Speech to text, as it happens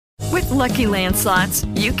Lucky Land Slots,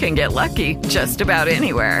 you can get lucky just about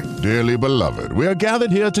anywhere. Dearly beloved, we are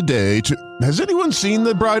gathered here today to... Has anyone seen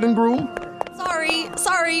the bride and groom?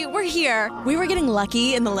 Sorry, we're here. We were getting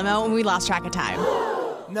lucky in the limo and we lost track of time.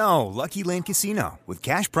 No, Lucky Land Casino, with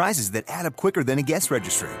cash prizes that add up quicker than a guest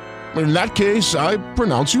registry. In that case, I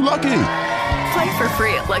pronounce you lucky. Play for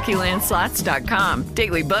free at LuckyLandSlots.com.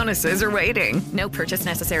 Daily bonuses are waiting. No purchase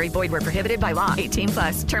necessary. Void where prohibited by law.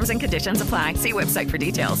 18+. Terms and conditions apply. See website for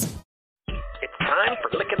details. It's time for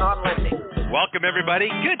Licking on Lending. Welcome,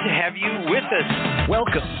 everybody. Good to have you with us.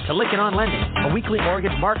 Welcome to Licking on Lending, a weekly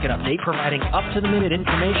mortgage market update providing up-to-the-minute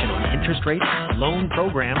information on interest rates, loan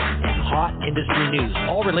programs, and hot industry news,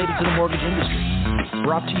 all related to the mortgage industry.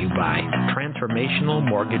 Brought to you by Transformational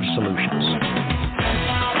Mortgage Solutions.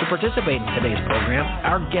 To participate in today's program,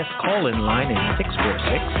 our guest call-in line is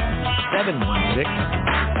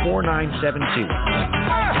 646-716-4972.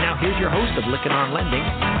 Now here's your host of Licking on Lending,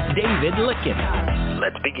 David Lickin.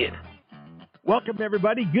 Let's begin. Welcome,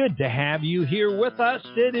 everybody. Good to have you here with us.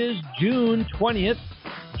 It is June 20th.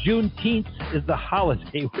 Juneteenth is the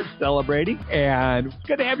holiday we're celebrating, and it's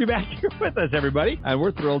good to have you back here with us, everybody. And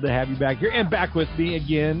we're thrilled to have you back here. And back with me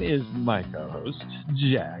again is my co-host,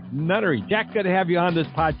 Jack Nunnery. Jack, good to have you on this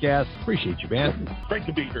podcast. Appreciate you, man. Great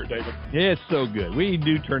to be here, David. It's so good. We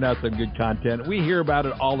do turn out some good content. We hear about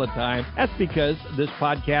it all the time. That's because this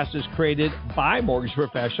podcast is created by mortgage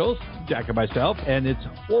professionals, Jack and myself, and it's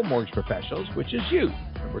for mortgage professionals, which is you.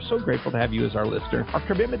 We're so grateful to have you as our listener. Our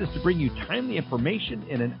commitment is to bring you timely information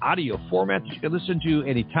in an audio format that you can listen to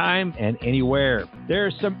anytime and anywhere.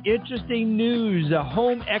 There's some interesting news.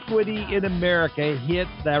 Home equity in America hit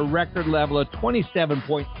the record level of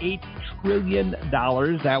 $27.8 trillion.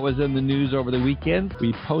 That was in the news over the weekend.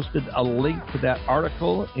 We posted a link to that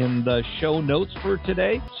article in the show notes for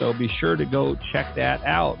today, so be sure to go check that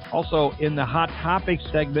out. Also, in the Hot Topics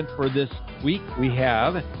segment for this week, we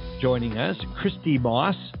have joining us Christy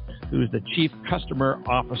Moss, who's the Chief Customer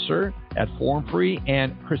Officer at FormFree,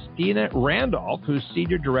 and Christina Randolph, who's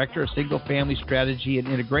Senior Director of Single Family Strategy and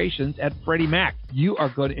Integrations at Freddie Mac. You are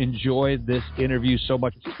going to enjoy this interview so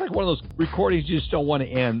much. It's just like one of those recordings you just don't want to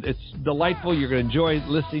end. It's delightful. You're going to enjoy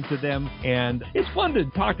listening to them, and it's fun to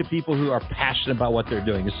talk to people who are passionate about what they're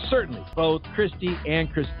doing. Certainly, both Christy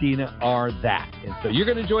and Christina are that. And so you're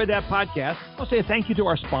going to enjoy that podcast. I'll say a thank you to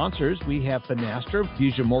our sponsors. We have Finastra,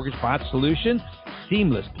 Fusion Mortgage Bot Solution,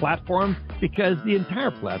 seamless platform, because the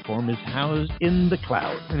entire platform is housed in the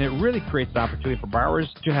cloud, and it really creates the opportunity for borrowers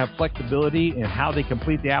to have flexibility in how they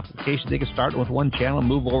complete the application. They can start with one channel and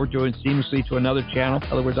move over to it seamlessly to another channel, in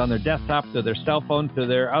other words, on their desktop, to their cell phone, to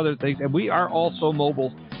their other things. And we are also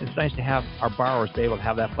mobile. It's nice to have our borrowers be able to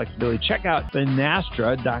have that flexibility. Check out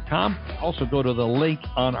finastra.com. Also go to the link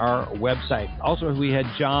on our website. Also, we had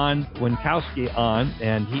John Winkowski on,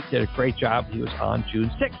 and he did a great job. He was on June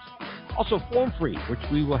 6th. Also, FormFree, which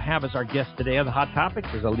we will have as our guest today on the Hot Topics,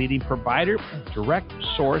 is a leading provider of direct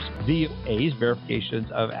source VOAs,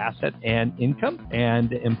 verifications of asset and income,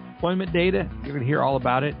 and employment data. You're going to hear all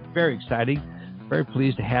about it. Very exciting. Very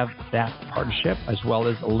pleased to have that partnership, as well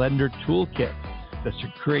as Lender Toolkit. Does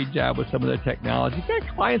a great job with some of their technology. We've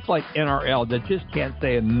got clients like NRL that just can't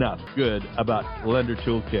say enough good about Lender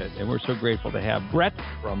Toolkit. And we're so grateful to have Brett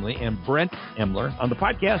Brumley and Brent Emler on the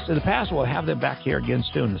podcast. In the past, we'll have them back here again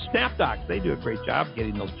soon. The SnapDocs, they do a great job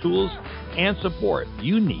getting those tools and support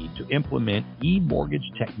you need to implement e-mortgage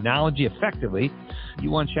technology effectively.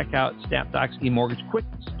 You want to check out SnapDocs e-mortgage quick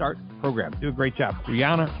start program. Do a great job.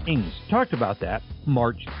 Brianna Ings talked about that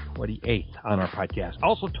March 28th on our podcast.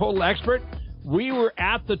 Also, Total Expert. We were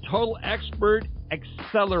at the Total Expert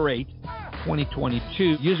Accelerate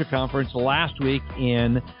 2022 user conference last week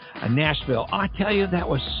in Nashville. I tell you, that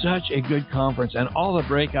was such a good conference, and all the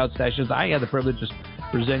breakout sessions. I had the privilege of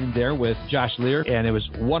presenting there with Josh Lear, and it was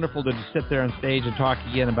wonderful to just sit there on stage and talk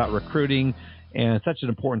again about recruiting, and such an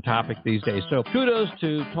important topic these days. So kudos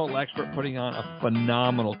to Total Expert putting on a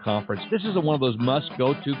phenomenal conference. This is one of those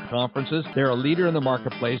must-go-to conferences. They're a leader in the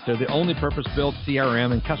marketplace. They're the only purpose-built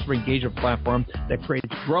CRM and customer engagement platform that creates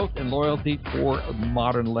growth and loyalty for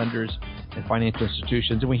modern lenders and financial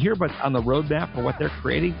institutions. And we hear about on the roadmap for what they're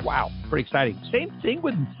creating. Wow, pretty exciting. Same thing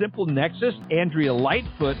with Simple Nexus. Andrea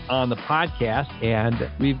Lightfoot on the podcast, and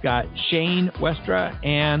we've got Shane Westra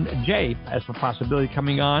and Jay as a possibility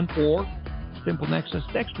coming on for Simple Nexus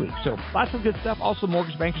next week. So lots of good stuff. Also,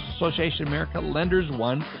 Mortgage Bankers Association of America, Lenders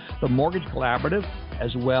One, the Mortgage Collaborative,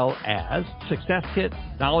 as well as Success Kit,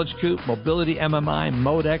 Knowledge Coop, Mobility MMI,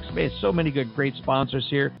 Modex. We have so many good, great sponsors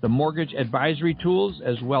here. The Mortgage Advisory Tools,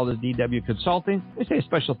 as well as DW Consulting. We say a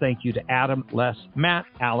special thank you to Adam, Les, Matt,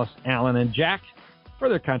 Alice, Alan, and Jack for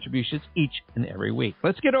their contributions each and every week.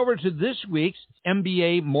 Let's get over to this week's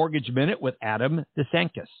MBA Mortgage Minute with Adam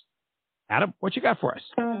DeSantis. Adam, what you got for us?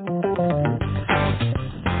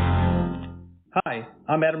 Hi,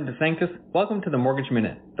 I'm Adam DeSantis. Welcome to the Mortgage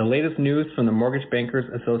Minute, the latest news from the Mortgage Bankers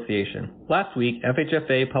Association. Last week,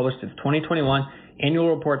 FHFA published its 2021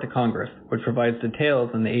 annual report to Congress, which provides details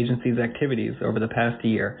on the agency's activities over the past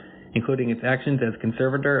year, including its actions as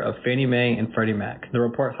conservator of Fannie Mae and Freddie Mac. The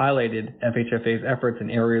report highlighted FHFA's efforts in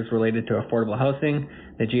areas related to affordable housing,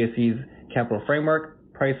 the GSE's capital framework,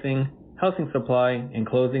 pricing, housing supply, and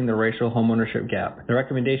closing the racial homeownership gap. The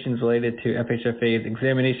recommendations related to FHFA's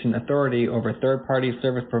examination authority over third-party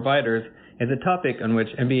service providers is a topic on which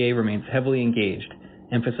MBA remains heavily engaged,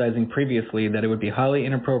 emphasizing previously that it would be highly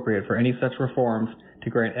inappropriate for any such reforms to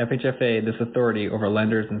grant FHFA this authority over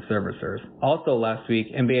lenders and servicers. Also last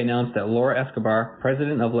week, MBA announced that Laura Escobar,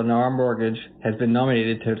 president of Lennar Mortgage, has been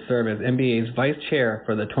nominated to serve as MBA's vice chair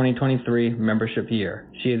for the 2023 membership year.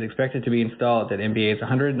 She is expected to be installed at MBA's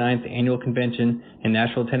 109th annual convention in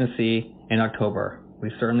Nashville, Tennessee in October.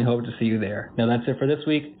 We certainly hope to see you there. Now that's it for this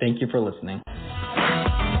week. Thank you for listening.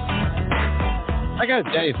 I got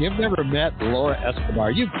to tell you, if you've never met Laura Escobar,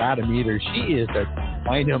 you've got to meet her. She is a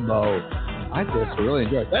dynamo. I just really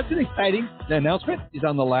enjoy it. That's an exciting announcement. He's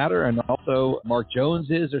on the ladder, and also Mark Jones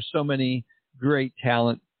is. There's so many great,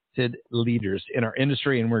 talented leaders in our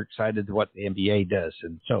industry, and we're excited to what the MBA does.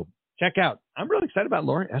 And so check out. I'm really excited about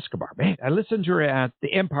Laura Escobar. Man, I listened to her at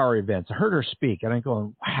the Empower events. I heard her speak, and I'm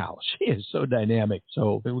going, wow, she is so dynamic.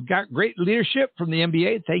 So we've got great leadership from the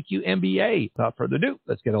MBA. Thank you, MBA. Without further ado,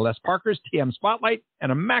 let's get a Les Parker's TM Spotlight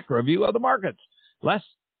and a macro view of the markets. Les?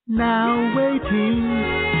 Now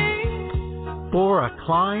waiting for a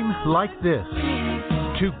climb like this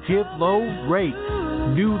to give low rates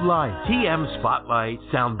new life. TM Spotlight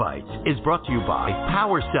Soundbites is brought to you by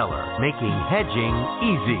Power Seller, making hedging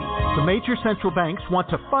easy. The major central banks want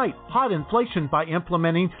to fight hot inflation by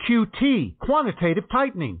implementing QT, quantitative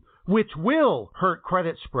tightening, which will hurt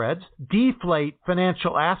credit spreads, deflate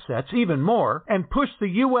financial assets even more, and push the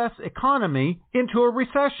U.S. economy into a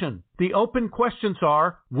recession. The open questions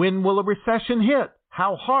are, when will a recession hit?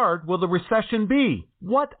 How hard will the recession be?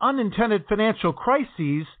 What unintended financial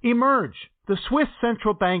crises emerge? The Swiss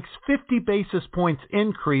Central Bank's 50 basis points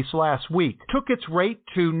increase last week took its rate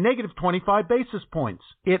to negative 25 basis points.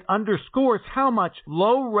 It underscores how much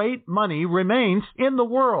low-rate money remains in the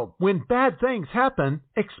world. When bad things happen,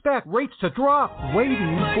 expect rates to drop,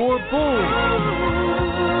 waiting for bulls.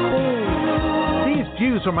 These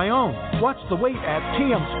views are my own. Watch the wait at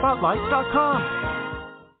tmspotlight.com.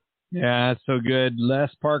 Yeah, that's so good. Les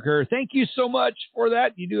Parker, thank you so much for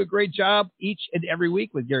that. You do a great job each and every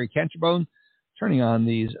week with Gary Canterbone, turning on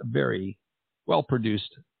these very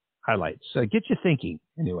well-produced highlights. Get you thinking,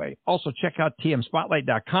 anyway. Also, check out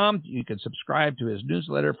tmspotlight.com. You can subscribe to his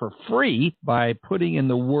newsletter for free by putting in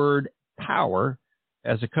the word POWER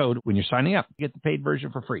as a code when you're signing up. Get the paid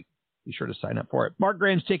version for free. Be sure to sign up for it. Mark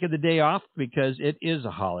Graham's taking the day off because it is a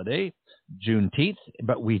holiday, Juneteenth,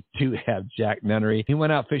 but we do have Jack Nunnery. He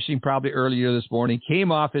went out fishing probably earlier this morning,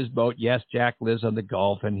 came off his boat. Yes, Jack lives on the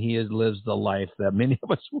Gulf, and he lives the life that many of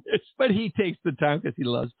us wish, but he takes the time because he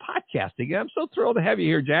loves podcasting. I'm so thrilled to have you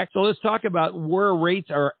here, Jack. So let's talk about where rates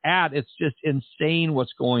are at. It's just insane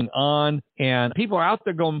what's going on, and people are out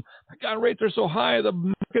there going, my God, rates are so high, the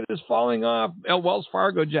market is falling off. Wells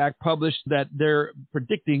Fargo, Jack, published that they're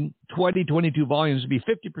predicting 2022 volumes to be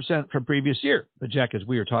 50% from previous year. But Jack, as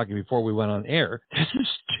we were talking before we went on air, this is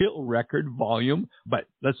still record volume. But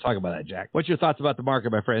let's talk about that, Jack. What's your thoughts about the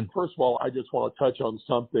market, my friend? First of all, I just want to touch on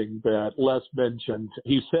something that Les mentioned.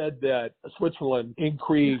 He said that Switzerland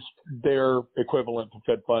increased their equivalent to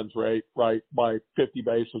Fed funds rate, right, by 50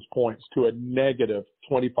 basis points to a negative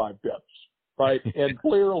 25 bips, right? And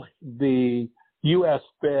clearly the U.S.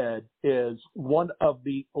 Fed is one of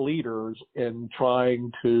the leaders in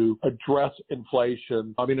trying to address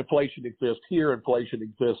inflation. I mean, inflation exists here, inflation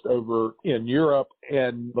exists over in Europe,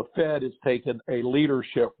 and the Fed has taken a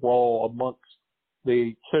leadership role amongst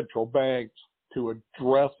the central banks to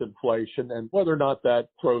address inflation. And whether or not that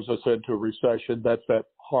throws us into a recession, that's that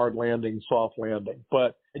hard landing, soft landing.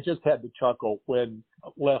 But I just had to chuckle when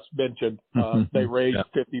Les mentioned they raised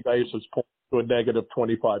 50 basis points to a negative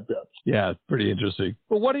 25 bips. Yeah, pretty interesting.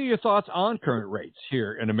 Well, what are your thoughts on current rates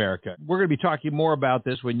here in America? We're going to be talking more about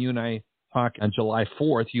this when you and I talk on July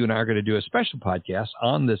 4th. You and I are going to do a special podcast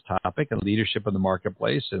on this topic and leadership in the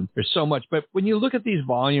marketplace. And there's so much. But when you look at these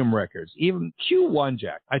volume records, even Q1,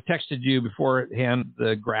 Jack, I texted you beforehand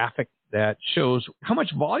the graphic that shows how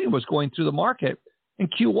much volume was going through the market in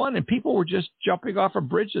Q1, and people were just jumping off of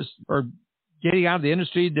bridges or getting out of the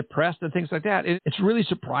industry depressed and things like that. It's really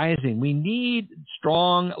surprising. We need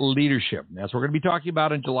strong leadership. That's what we're going to be talking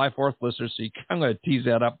about on July 4th, listeners. So I'm going to tease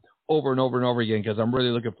that up over and over and over again because I'm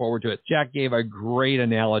really looking forward to it. Jack gave a great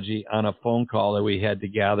analogy on a phone call that we had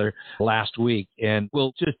together last week, and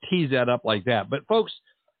we'll just tease that up like that. But folks,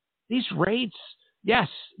 these rates, yes,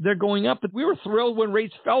 they're going up, but we were thrilled when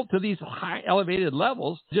rates fell to these high elevated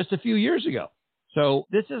levels just a few years ago. So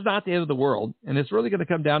this is not the end of the world, and it's really going to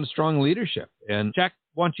come down to strong leadership. And Jack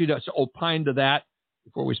wants you to opine to that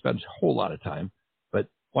before we spend a whole lot of time, but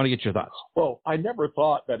want to get your thoughts. Well, I never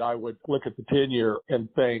thought that I would look at the 10-year and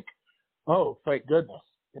think, oh, thank goodness.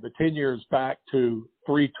 The 10 years back to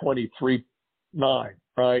 323.9,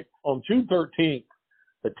 right? On June 13th,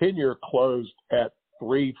 the 10-year closed at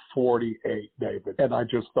 348, David. And I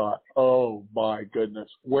just thought, oh, my goodness,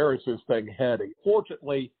 where is this thing heading?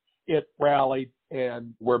 Fortunately, it rallied,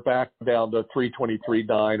 and we're back down to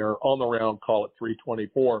 323.9 or on the round, call it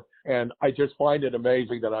 324. And I just find it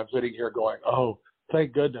amazing that I'm sitting here going, oh,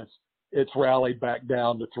 thank goodness it's rallied back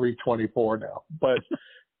down to 324 now. But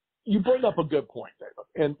you bring up a good point, David.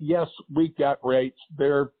 And yes, we got rates.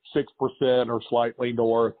 They're 6% or slightly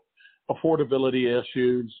north, affordability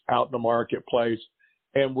issues out in the marketplace.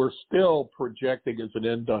 And we're still projecting as an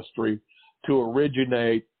industry to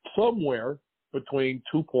originate somewhere between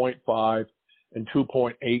 $2.5 and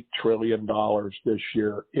 $2.8 trillion this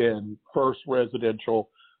year in first residential,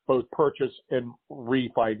 both purchase and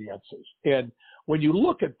refinances. And when you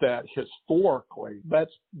look at that historically,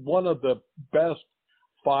 that's one of the best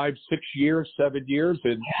 5, 6 years, 7 years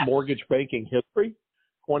in mortgage banking history.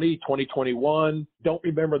 2021, don't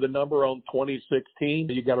remember the number on 2016.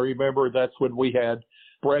 You got to remember that's when we had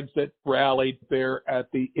Brexit rallied there at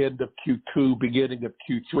the end of Q2, beginning of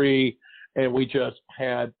Q3. And we just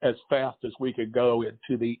had as fast as we could go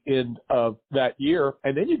into the end of that year.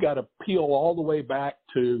 And then you got to peel all the way back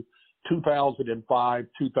to 2005,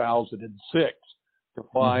 2006 to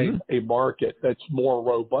find a market that's more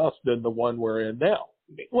robust than the one we're in now.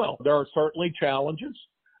 Well, there are certainly challenges.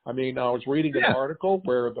 I mean, I was reading an article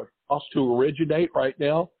where the cost to originate right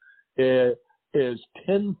now is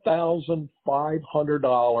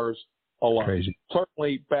 $10,500 a loan. Crazy.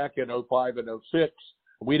 Certainly back in 05 and 06,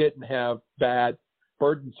 we didn't have that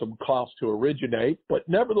burdensome cost to originate. But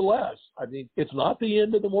nevertheless, I mean, it's not the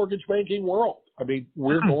end of the mortgage banking world. I mean,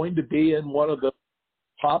 we're going to be in one of the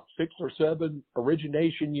top 6 or 7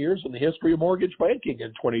 origination years in the history of mortgage banking in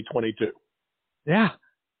 2022. Yeah,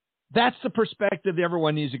 that's the perspective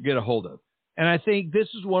everyone needs to get a hold of. And I think this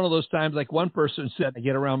is one of those times, like one person said, I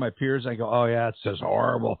get around my peers, I go, oh, yeah, it's just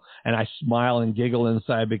horrible. And I smile and giggle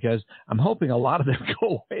inside because I'm hoping a lot of them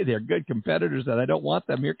go away. They're good competitors and I don't want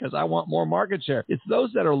them here because I want more market share. It's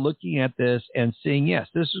those that are looking at this and seeing, yes,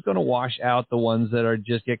 this is going to wash out the ones that are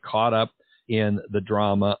just get caught up in the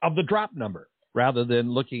drama of the drop number rather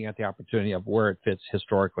than looking at the opportunity of where it fits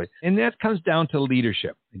historically. And that comes down to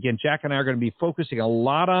leadership. Again, Jack and I are going to be focusing a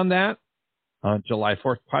lot on that on July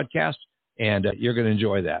 4th podcast. And you're going to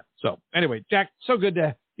enjoy that. So anyway, Jack, so good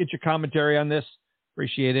to get your commentary on this.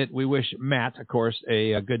 Appreciate it. We wish Matt, of course,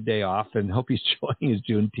 a good day off and hope he's enjoying his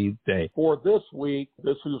Juneteenth day. For this week,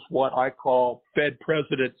 this is what I call Fed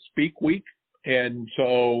President Speak Week. And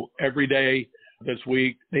so every day this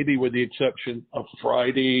week, maybe with the exception of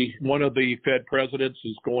Friday, one of the Fed presidents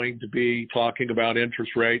is going to be talking about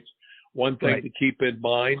interest rates. One thing to keep in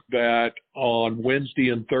mind that on Wednesday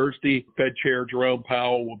and Thursday, Fed Chair Jerome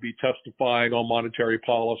Powell will be testifying on monetary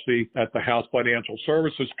policy at the House Financial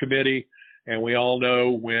Services Committee. And we all know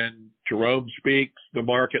when Jerome speaks, the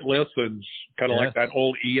market listens, kind of like that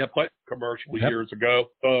old EFA commercial years ago.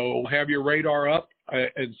 So have your radar up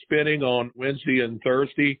and spinning on Wednesday and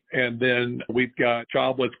Thursday. And then we've got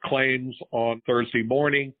jobless claims on Thursday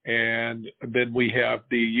morning. And then we have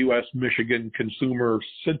the U.S. Michigan Consumer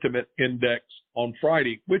Sentiment Index on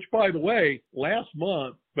Friday, which, by the way, last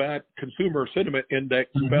month, that Consumer Sentiment Index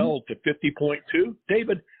fell to 50.2.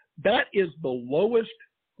 David, that is the lowest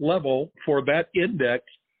level for that index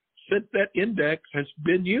since that index has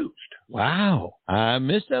been used. Wow. I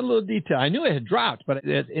missed that little detail. I knew it had dropped, but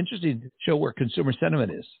it's interesting to show where consumer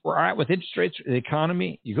sentiment is. We're all right with interest rates, the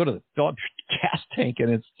economy. You go to fill up your gas tank,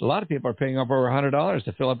 and a lot of people are paying over $100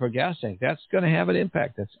 to fill up a gas tank. That's going to have an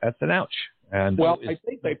impact. That's an ouch. And I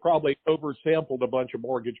think they probably oversampled a bunch of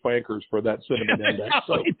mortgage bankers for that sentiment index.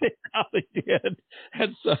 They probably did.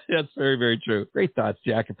 That's very, very true. Great thoughts,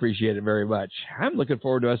 Jack. Appreciate it very much. I'm looking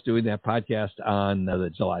forward to us doing that podcast on the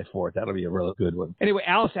July 4th. That'll be a really good one. Anyway,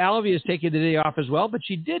 Alice Alvey is taking the day off as well, but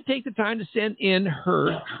she did take the time to send in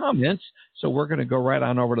her comments. So we're going to go right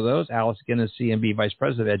on over to those. Alice, again, is CMB Vice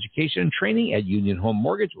President of Education and Training at Union Home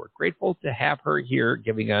Mortgage. We're grateful to have her here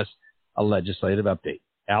giving us a legislative update.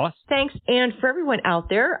 Alice? Thanks. And for everyone out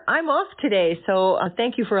there, I'm off today. So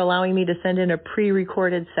thank you for allowing me to send in a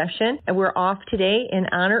pre-recorded session. And we're off today in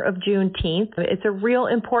honor of Juneteenth. It's a real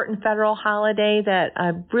important federal holiday that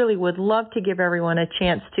I really would love to give everyone a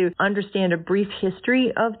chance to understand a brief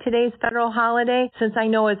history of today's federal holiday. Since I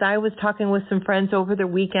know as I was talking with some friends over the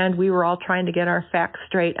weekend, we were all trying to get our facts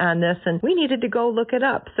straight on this and we needed to go look it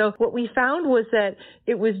up. So what we found was that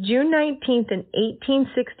it was June 19th in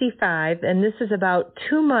 1865, and this is about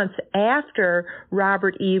 2 months after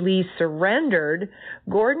Robert E. Lee surrendered.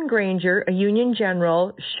 Gordon Granger, a Union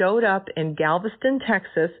general, showed up in Galveston,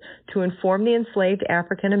 Texas to inform the enslaved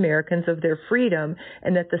African Americans of their freedom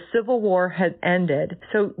and that the Civil War had ended.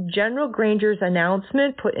 So General Granger's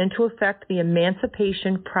announcement put into effect the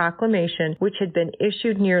Emancipation Proclamation, which had been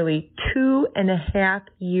issued nearly 2.5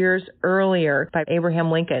 years earlier by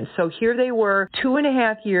Abraham Lincoln. So here they were,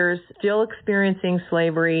 2.5 years still experiencing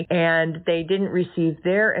slavery, and they didn't receive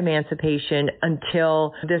their emancipation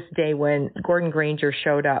until this day when Gordon Granger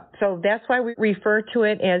showed up. So that's why we refer to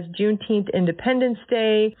it as Juneteenth Independence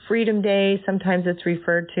Day, Freedom Day. Sometimes it's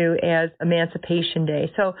referred to as Emancipation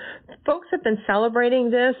Day. So folks have been celebrating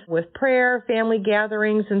this with prayer, family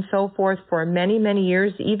gatherings, and so forth for many, many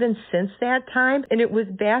years, even since that time. And it was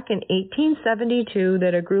back in 1872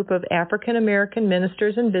 that a group of African American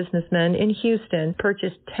ministers and businessmen in Houston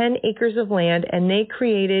purchased 10 acres of land, and they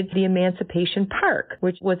created the Emancipation Park,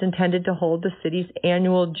 which was intended to hold the city's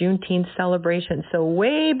annual Juneteenth celebration. So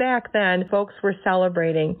way back then, folks were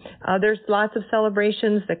celebrating. There's lots of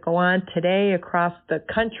celebrations that go on today across the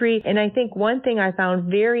country. And I think one thing I found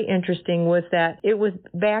very interesting was that it was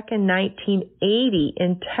back in 1980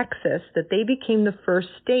 in Texas that they became the first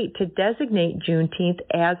state to designate Juneteenth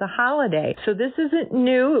as a holiday. So this isn't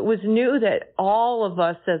new. It was new that all of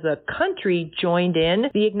us as a country joined in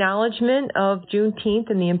the acknowledgement of Juneteenth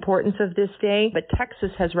and the importance of this day. But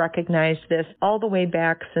Texas has recognized this all the way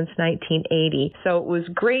back since 1980. So it was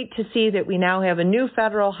great to see that we now have a new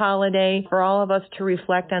federal holiday for all of us to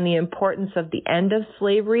reflect on the importance of the end of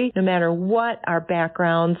slavery, no matter what our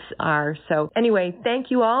backgrounds are. So anyway,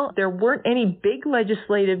 thank you all. There weren't any big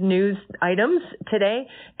legislative news items today,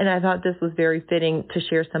 and I thought this was very fitting to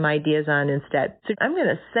share some ideas on instead. So I'm going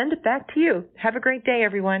to send it back to you. Have a great day,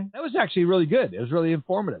 everyone. That was actually really good. It was really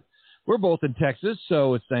informative. We're both in Texas,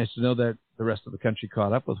 so it's nice to know that the rest of the country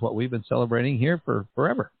caught up with what we've been celebrating here for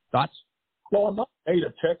forever. Thoughts? Well, I'm not made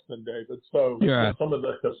a Texan, David, so some of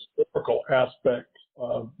the historical aspects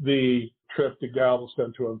of the trip to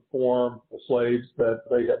Galveston to inform the slaves that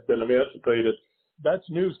they had been emancipated, that's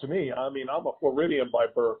news to me. I mean, I'm a Floridian by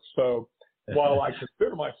birth, so while I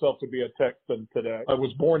consider myself to be a Texan today, I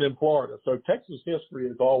was born in Florida, so Texas history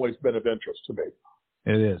has always been of interest to me.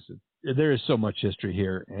 It is. There is so much history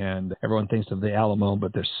here, and everyone thinks of the Alamo,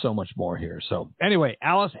 but there's so much more here. So anyway,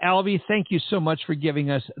 Alice Alvey, thank you so much for giving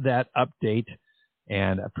us that update,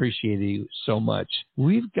 and appreciate you so much.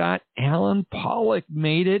 We've got Alan Pollock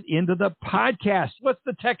made it into the podcast. What's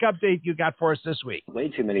the tech update you got for us this week? Way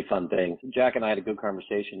too many fun things. Jack and I had a good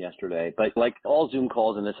conversation yesterday, but like all Zoom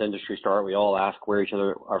calls in this industry start, we all ask where each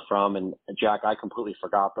other are from, and Jack, I completely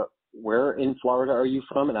forgot, but where in Florida are you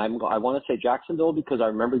from? And I want to say Jacksonville because I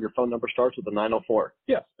remember your phone number starts with a 904.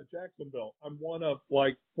 Yes, Jacksonville. I'm one of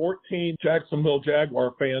like 14 Jacksonville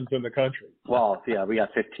Jaguar fans in the country. Well, yeah, we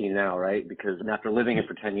got 15 now, right? Because after living it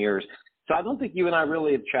for 10 years. So I don't think you and I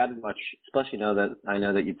really have chatted much, especially now that I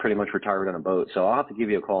know that you pretty much retired on a boat. So I'll have to give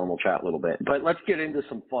you a call and we'll chat a little bit. But let's get into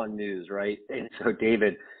some fun news, right? And so,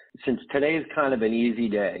 David, since today is kind of an easy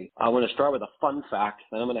day, I want to start with a fun fact,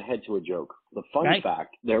 then I'm going to head to a joke. The fun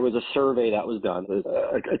fact, there was a survey that was done,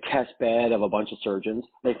 a test bed of a bunch of surgeons.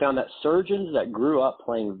 They found that surgeons that grew up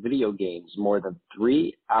playing video games more than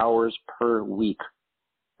 3 hours per week,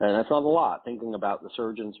 and that's not a lot, thinking about the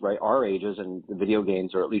surgeons, right, our ages and the video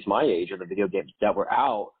games, or at least my age, or the video games that were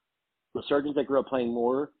out, the surgeons that grew up playing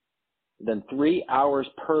more than 3 hours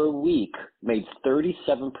per week made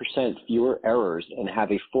 37% fewer errors and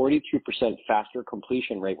have a 42% faster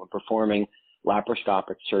completion rate when performing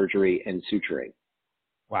laparoscopic surgery and suturing.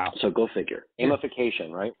 Wow. So go figure.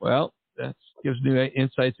 Gamification, right? Well, that gives new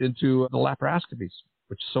insights into the laparoscopies.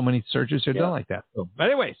 which so many searches are done like that. So, but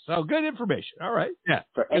anyway, so good information. All right. Yeah.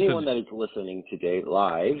 For anyone that is listening today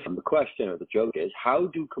live, the question or the joke is, how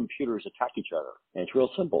do computers attack each other? And it's real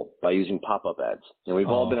simple, by using pop-up ads. And we've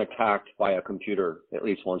all been attacked by a computer at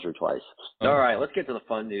least once or twice. All right, let's get to the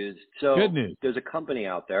fun news. So good news. There's a company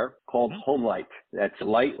out there called HomeLight. That's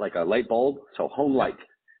light, like a light bulb. So HomeLight.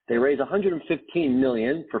 They raised $115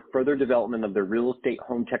 million for further development of their real estate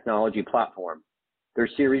home technology platform. Their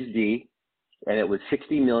Series D, and it was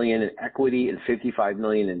 $60 million in equity and $55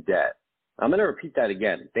 million in debt. I'm going to repeat that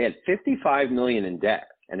again. They had $55 million in debt,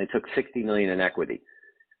 and it took $60 million in equity.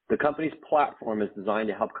 The company's platform is designed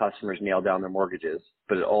to help customers nail down their mortgages,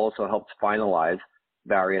 but it also helps finalize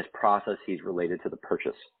various processes related to the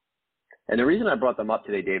purchase. And the reason I brought them up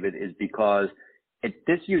today, David, is because at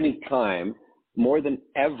this unique time, more than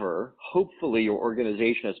ever, hopefully your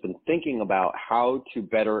organization has been thinking about how to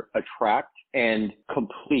better attract and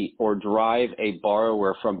complete or drive a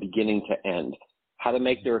borrower from beginning to end, how to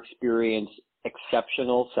make their experience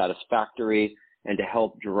exceptional, satisfactory, and to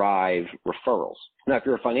help drive referrals. Now, if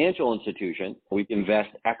you're a financial institution, we invest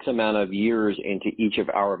X amount of years into each of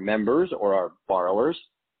our members or our borrowers,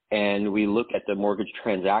 and we look at the mortgage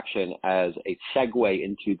transaction as a segue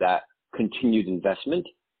into that continued investment,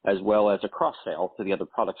 as well as a cross-sale to the other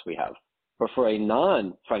products we have. But for a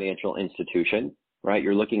non-financial institution, right,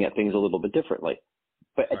 you're looking at things a little bit differently.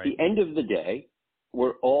 But at the end of the day,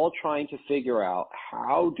 we're all trying to figure out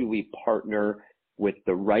how do we partner with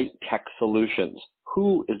the right tech solutions.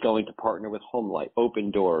 Who is going to partner with HomeLight, Open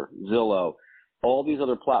Door, Zillow, all these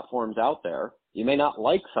other platforms out there? You may not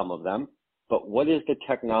like some of them, but what is the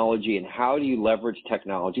technology and how do you leverage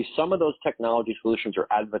technology? Some of those technology solutions are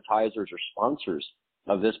advertisers or sponsors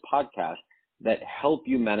of this podcast that help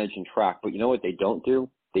you manage and track. But you know what they don't do?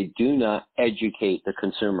 They do not educate the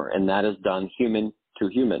consumer, and that is done human to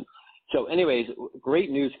human. So anyways, great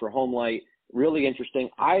news for HomeLight, really interesting.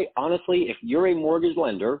 I honestly, if you're a mortgage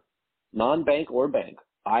lender, non-bank or bank,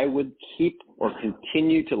 I would keep or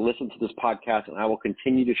continue to listen to this podcast, and I will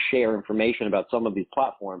continue to share information about some of these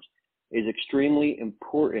platforms. Is extremely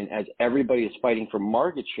important as everybody is fighting for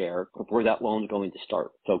market share of where that loan is going to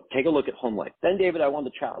start. So take a look at HomeLight. Then, David, I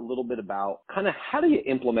wanted to chat a little bit about kind of how do you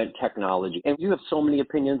implement technology? And you have so many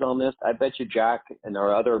opinions on this. I bet you Jack and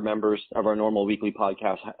our other members of our normal weekly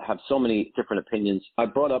podcast have so many different opinions. I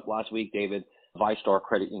brought up last week, David, ViStar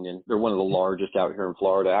Credit Union. They're one of the largest out here in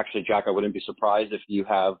Florida. Actually, Jack, I wouldn't be surprised if you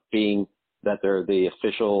have, being that they're the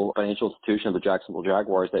official financial institution of the Jacksonville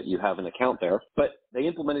Jaguars, that you have an account there. But they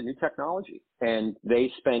implemented new technology, and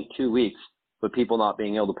they spent 2 weeks with people not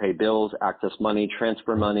being able to pay bills, access money,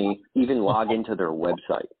 transfer money, even log into their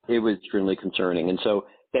website. It was extremely concerning. And so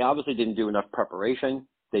they obviously didn't do enough preparation.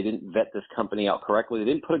 They didn't vet this company out correctly. They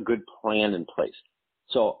didn't put a good plan in place.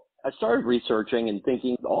 So I started researching and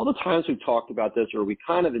thinking, all the times we've talked about this, or we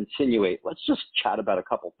kind of insinuate, let's just chat about a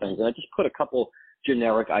couple things. And I just put a couple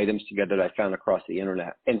generic items together that I found across the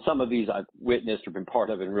internet. And some of these I've witnessed or been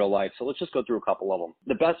part of in real life. So let's just go through a couple of them.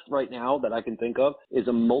 The best right now that I can think of is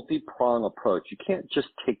a multi-prong approach. You can't just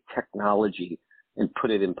take technology and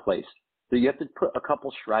put it in place. So you have to put a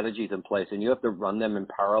couple strategies in place, and you have to run them in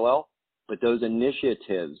parallel. But those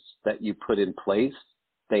initiatives that you put in place,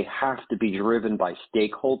 they have to be driven by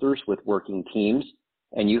stakeholders with working teams.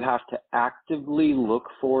 And you have to actively look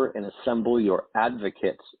for and assemble your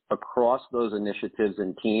advocates across those initiatives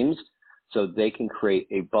and teams so they can create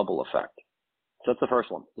a bubble effect. So that's the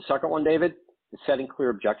first one. The second one, David, is setting clear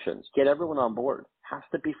objections. Get everyone on board. Has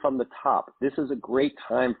to be from the top. This is a great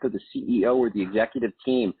time for the CEO or the executive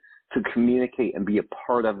team to communicate and be a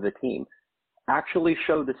part of the team. Actually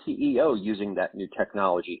show the CEO using that new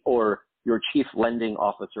technology, or your chief lending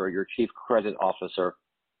officer or your chief credit officer.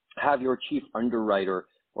 Have your chief underwriter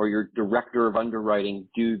or your director of underwriting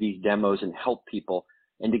do these demos and help people,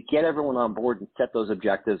 and to get everyone on board and set those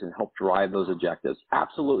objectives and help drive those objectives.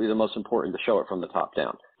 Absolutely the most important, to show it from the top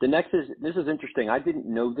down. The next is, this is interesting. I didn't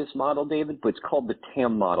know this model, David, but it's called the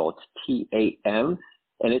TAM model. It's TAM,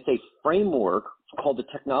 and it's a framework called the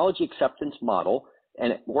Technology Acceptance Model,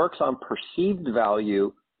 and it works on perceived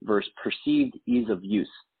value versus perceived ease of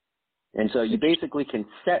use. And so you basically can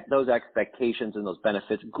set those expectations and those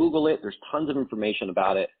benefits. Google it. There's tons of information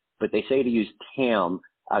about it, but they say to use TAM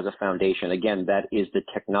as a foundation. Again, that is the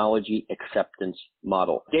Technology Acceptance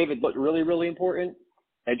Model. David, what's really, really important?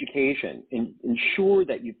 Education. Ensure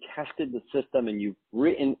that you've tested the system and you've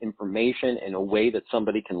written information in a way that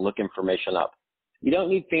somebody can look information up. You don't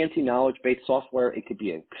need fancy knowledge-based software. It could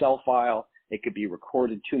be an Excel file. It could be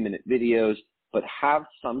recorded 2-minute videos, but have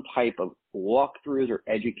some type of walkthroughs or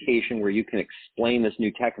education where you can explain this new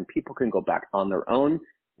tech and people can go back on their own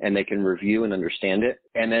and they can review and understand it.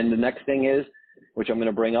 And then the next thing is, which I'm going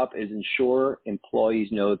to bring up, is ensure employees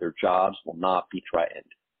know their jobs will not be threatened,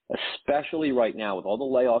 especially right now with all the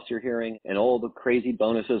layoffs you're hearing and all the crazy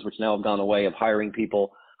bonuses, which now have gone away, of hiring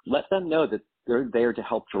people. Let them know that they're there to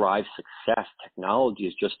help drive success. Technology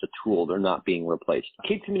is just a tool. They're not being replaced.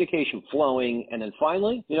 Keep communication flowing. And then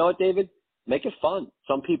finally, you know what, David? Make it fun.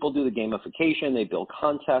 Some people do the gamification. They build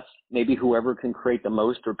contests. Maybe whoever can create the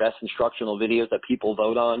most or best instructional videos that people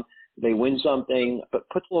vote on, they win something, but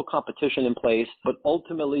put a little competition in place. But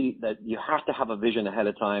ultimately, that you have to have a vision ahead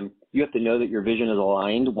of time. You have to know that your vision is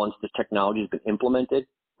aligned once the technology has been implemented,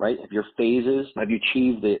 right? Have you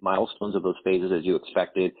achieved the milestones of those phases as you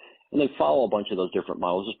expected? And then follow a bunch of those different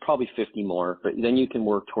models. There's probably 50 more, but then you can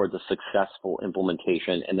work towards a successful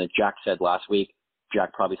implementation. And then Jack said last week,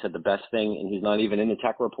 Jack probably said the best thing, and he's not even in the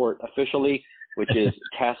tech report officially, which is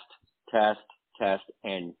test,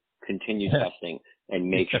 and continue testing and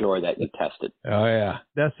make sure that you tested. Oh, yeah.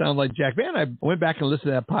 That sounds like Jack. Man, I went back and listened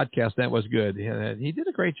to that podcast. That was good. He did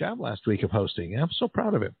a great job last week of hosting. I'm so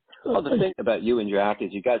proud of him. Well, the thing about you and Jack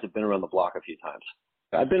is you guys have been around the block a few times.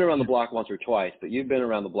 I've been around the block once or twice, but you've been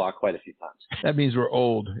around the block quite a few times. That means we're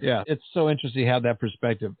old. Yeah. It's so interesting to have that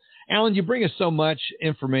perspective. Alan, you bring us so much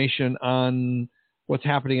information on what's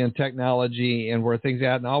happening in technology and where things are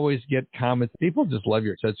at, and always get comments. People just love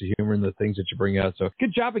your sense of humor and the things that you bring out. So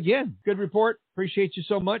good job again. Good report. Appreciate you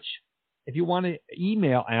so much. If you want to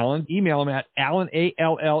email Alan, email him at Allen,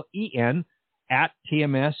 ALLEN, at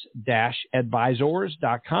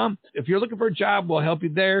tms-advisors.com. If you're looking for a job, we'll help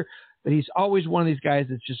you there. But he's always one of these guys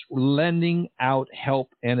that's just lending out help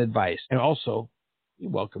and advice. And also, he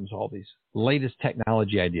welcomes all these latest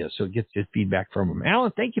technology ideas. So it gets his feedback from him.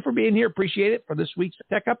 Alan, thank you for being here. Appreciate it for this week's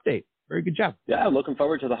Tech Update. Very good job. Yeah, looking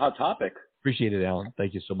forward to the hot topic. Appreciate it, Alan.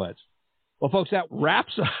 Thank you so much. Well, folks, that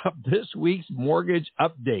wraps up this week's Mortgage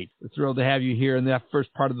Update. We're thrilled to have you here in that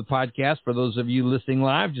first part of the podcast. For those of you listening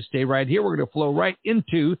live, just stay right here. We're going to flow right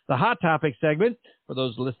into the Hot Topic segment. For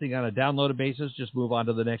those listening on a downloaded basis, just move on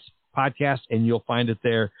to the next podcast and you'll find it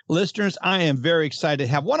there. Listeners, I am very excited to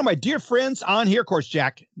have one of my dear friends on here. Of course,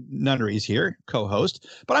 Jack Nunnery's here, co-host,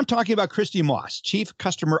 but I'm talking about Christy Moss, Chief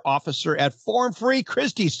Customer Officer at Form Free.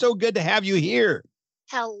 Christy, so good to have you here.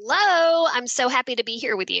 Hello. I'm so happy to be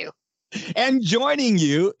here with you. And joining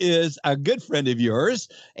you is a good friend of yours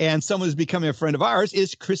and someone who's becoming a friend of ours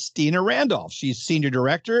is Christina Randolph. She's Senior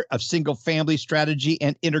Director of Single Family Strategy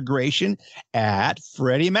and Integration at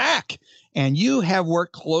Freddie Mac. And you have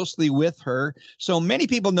worked closely with her. So many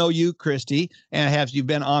people know you, Christy, and you've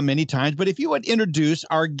been on many times. But if you would introduce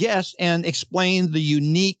our guest and explain the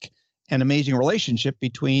unique and amazing relationship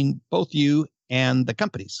between both you and the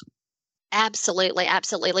companies. Absolutely.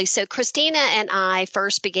 Absolutely. So Christina and I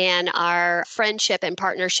first began our friendship and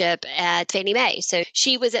partnership at Fannie Mae. So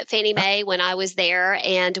she was at Fannie Mae when I was there,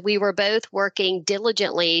 and we were both working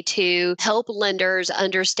diligently to help lenders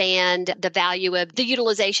understand the value of the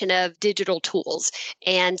utilization of digital tools.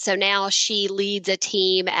 And so now she leads a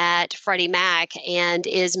team at Freddie Mac and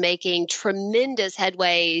is making tremendous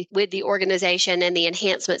headway with the organization and the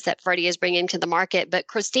enhancements that Freddie is bringing to the market. But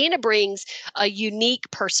Christina brings a unique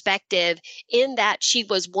perspective in that she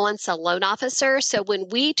was once a loan officer. So when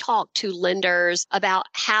we talk to lenders about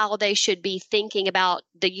how they should be thinking about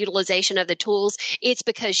the utilization of the tools, it's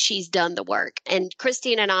because she's done the work. And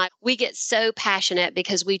Christine and I, we get so passionate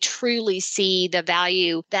because we truly see the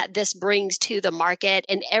value that this brings to the market.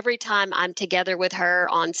 And every time I'm together with her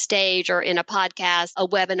on stage or in a podcast, a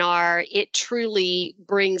webinar, it truly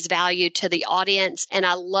brings value to the audience. And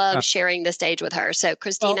I love sharing the stage with her. So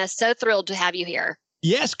Christina, so thrilled to have you here.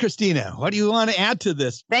 Yes, Christina, what do you want to add to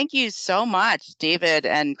this? Thank you so much, David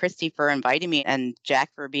and Christy, for inviting me, and Jack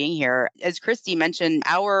for being here. As Christy mentioned,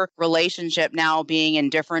 our relationship now being in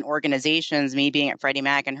different organizations, me being at Freddie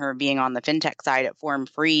Mac and her being on the fintech side at Form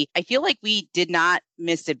Free, I feel like we did not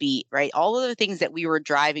miss a beat, right? All of the things that we were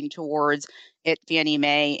driving towards at Fannie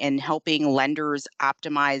Mae and helping lenders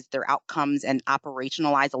optimize their outcomes and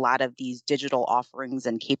operationalize a lot of these digital offerings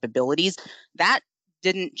and capabilities, that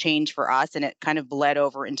didn't change for us, and it kind of bled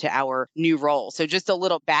over into our new role. So just a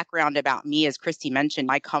little background about me, as Christy mentioned,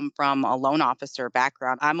 I come from a loan officer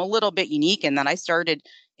background. I'm a little bit unique in that I started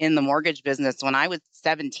in the mortgage business when I was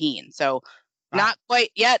 17. So not quite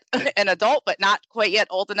yet an adult, but not quite yet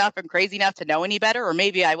old enough and crazy enough to know any better. Or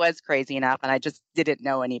maybe I was crazy enough and I just didn't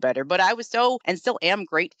know any better. But I was so and still am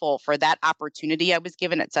grateful for that opportunity I was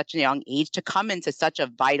given at such a young age to come into such a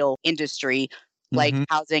vital industry like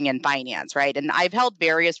housing and finance, right? And I've held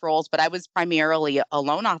various roles, but I was primarily a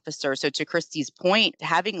loan officer. So to Christy's point,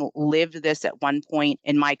 having lived this at one point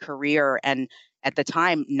in my career and at the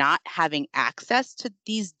time, not having access to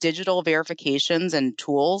these digital verifications and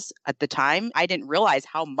tools at the time, I didn't realize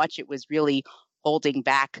how much it was really holding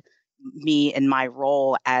back me in my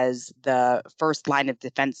role as the first line of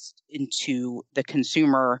defense into the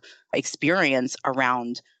consumer experience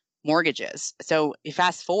around mortgages. So you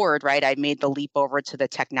fast forward, right? I made the leap over to the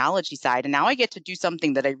technology side, and now I get to do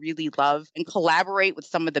something that I really love and collaborate with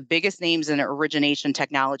some of the biggest names in the origination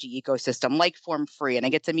technology ecosystem, like Form Free. And I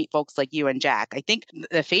get to meet folks like you and Jack. I think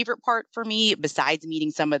the favorite part for me, besides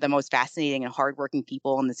meeting some of the most fascinating and hardworking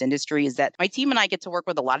people in this industry, is that my team and I get to work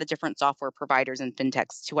with a lot of different software providers and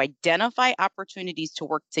fintechs to identify opportunities to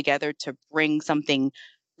work together to bring something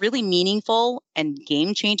really meaningful and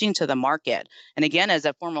game-changing to the market. And again, as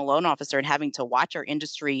a former loan officer and having to watch our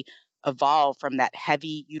industry evolve from that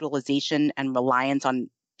heavy utilization and reliance on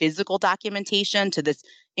physical documentation to this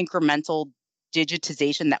incremental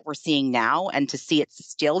digitization that we're seeing now, and to see it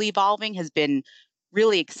still evolving has been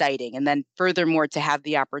really exciting. And then furthermore, to have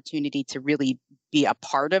the opportunity to really be a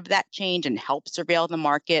part of that change and help surveil the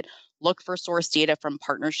market, look for source data from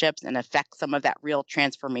partnerships and affect some of that real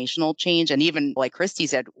transformational change. And even, like Christy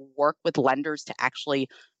said, work with lenders to actually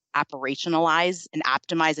operationalize and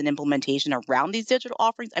optimize an implementation around these digital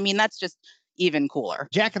offerings. I mean, that's just even cooler.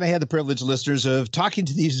 Jack and I had the privilege, listeners, of talking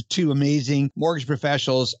to these two amazing mortgage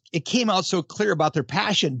professionals. It came out so clear about their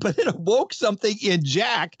passion, but it awoke something in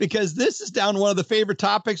Jack, because this is down one of the favorite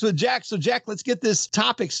topics with Jack. So Jack, let's get this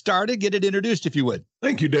topic started. Get it introduced, if you would.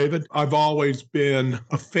 Thank you, David. I've always been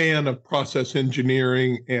a fan of process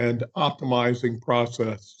engineering and optimizing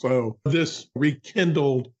process. So this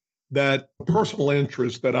rekindled that personal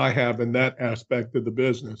interest that I have in that aspect of the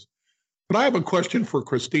business. But I have a question for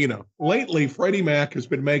Christina. Lately, Freddie Mac has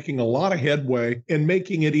been making a lot of headway in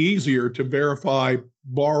making it easier to verify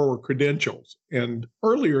borrower credentials. And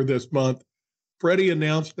earlier this month, Freddie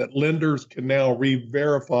announced that lenders can now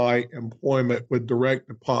re-verify employment with direct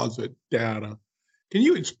deposit data. Can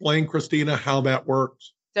you explain, Christina, how that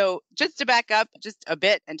works? So just to back up just a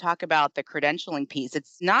bit and talk about the credentialing piece,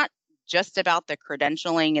 it's not just about the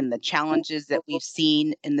credentialing and the challenges that we've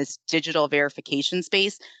seen in this digital verification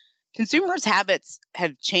space. Consumers' habits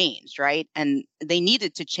have changed, right? And they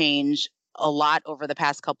needed to change a lot over the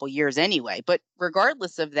past couple of years anyway. But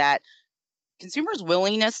regardless of that, consumers'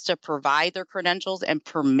 willingness to provide their credentials and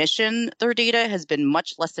permission their data has been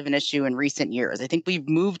much less of an issue in recent years. I think we've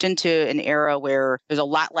moved into an era where there's a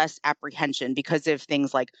lot less apprehension because of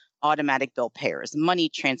things like automatic bill payers, money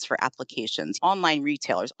transfer applications, online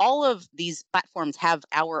retailers. All of these platforms have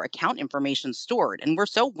our account information stored, and we're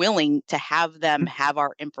so willing to have them have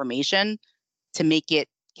our information to make it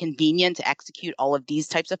convenient to execute all of these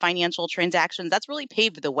types of financial transactions. That's really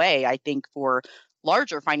paved the way, I think, for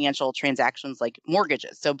larger financial transactions like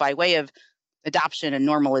mortgages. So by way of adoption and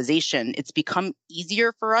normalization, it's become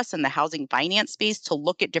easier for us in the housing finance space to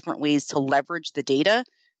look at different ways to leverage the data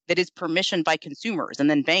that is permissioned by consumers, and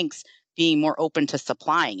then banks being more open to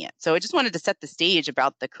supplying it. So I just wanted to set the stage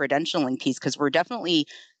about the credentialing piece, because we're definitely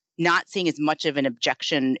not seeing as much of an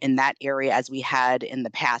objection in that area as we had in the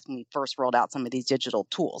past when we first rolled out some of these digital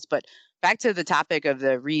tools. But back to the topic of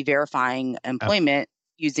the re-verifying employment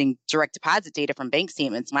using direct deposit data from bank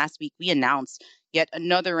statements. Last week, we announced yet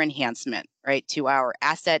another enhancement, right, to our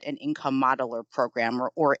Asset and Income Modeler program,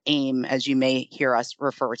 or AIM, as you may hear us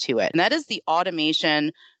refer to it. And that is the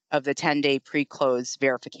automation of the 10-day pre-close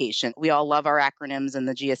verification. We all love our acronyms in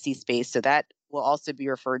the GSE space, so that will also be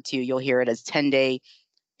referred to, you'll hear it as 10-day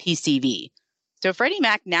PCV. So Freddie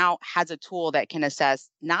Mac now has a tool that can assess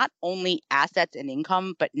not only assets and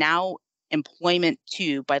income, but now employment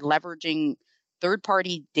too, by leveraging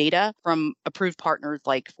third-party data from approved partners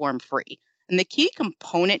like Form Free. And the key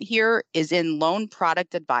component here is in Loan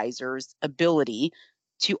Product Advisor's ability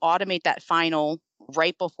to automate that final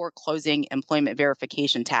right before closing employment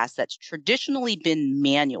verification task that's traditionally been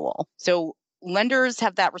manual. So lenders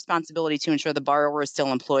have that responsibility to ensure the borrower is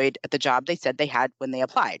still employed at the job they said they had when they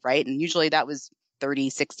applied, right? And usually that was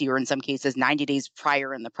 30, 60, or in some cases 90 days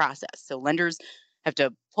prior in the process. So lenders have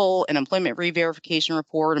to pull an employment re-verification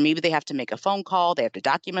report, or maybe they have to make a phone call. They have to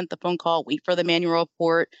document the phone call, wait for the manual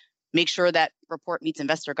report, make sure that report meets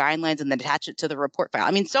investor guidelines, and then attach it to the report file.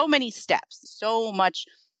 I mean, so many steps, so much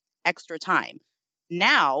extra time.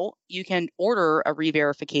 Now you can order a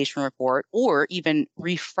re-verification report or even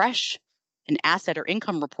refresh an asset or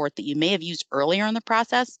income report that you may have used earlier in the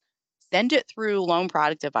process, send it through Loan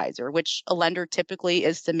Product Advisor, which a lender typically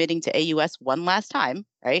is submitting to AUS one last time,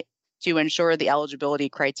 right, to ensure the eligibility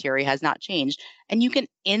criteria has not changed. And you can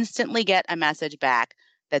instantly get a message back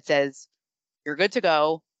that says, you're good to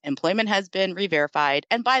go. Employment has been re-verified.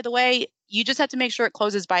 And by the way, You just have to make sure it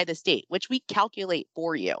closes by this date, which we calculate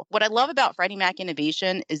for you. What I love about Freddie Mac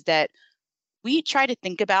Innovation is that we try to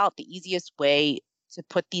think about the easiest way to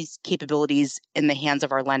put these capabilities in the hands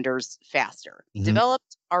of our lenders faster. We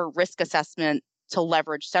developed our risk assessment to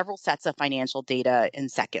leverage several sets of financial data in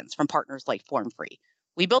seconds from partners like FormFree.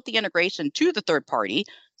 We built the integration to the third party,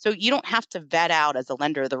 so you don't have to vet out as a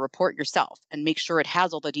lender the report yourself and make sure it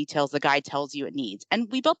has all the details the guide tells you it needs.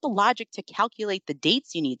 And we built the logic to calculate the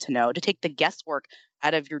dates you need to know to take the guesswork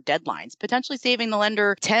out of your deadlines, potentially saving the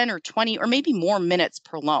lender 10 or 20 or maybe more minutes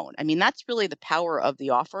per loan. I mean, that's really the power of the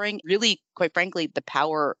offering, really, quite frankly, the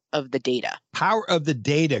power of the data. Power of the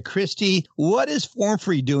data. Christy, what is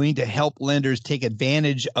FormFree doing to help lenders take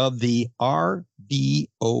advantage of the RVOE?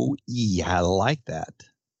 I like that.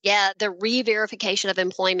 Yeah, the re-verification of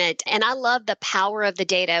employment. And I love the power of the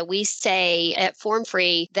data. We say at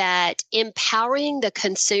FormFree that empowering the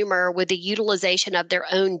consumer with the utilization of their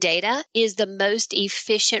own data is the most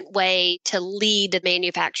efficient way to lead the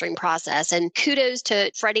manufacturing process. And kudos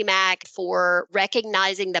to Freddie Mac for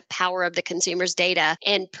recognizing the power of the consumer's data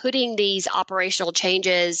and putting these operational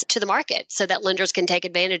changes to the market so that lenders can take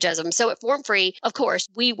advantage of them. So at FormFree, of course,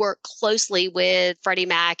 we work closely with Freddie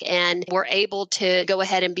Mac and we're able to go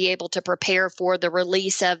ahead and be able to prepare for the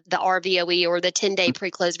release of the RVOE or the 10-day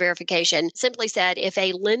pre-close verification. Simply said, if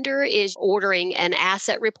a lender is ordering an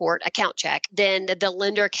asset report, account check, then the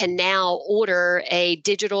lender can now order a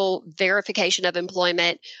digital verification of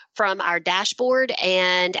employment from our dashboard.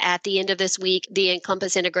 And at the end of this week, the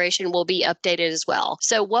Encompass integration will be updated as well.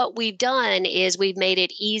 So what we've done is we've made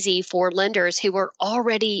it easy for lenders who are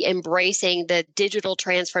already embracing the digital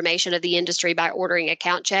transformation of the industry by ordering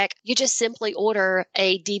account check. You just simply order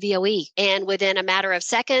a DVOE. And within a matter of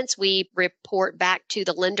seconds, we report back to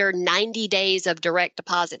the lender 90 days of direct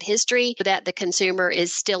deposit history that the consumer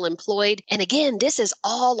is still employed. And again, this is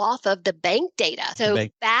all off of the bank data. So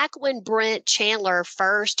back when Brent Chandler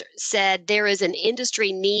first said there is an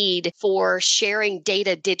industry need for sharing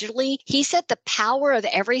data digitally, he said the power of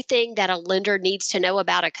everything that a lender needs to know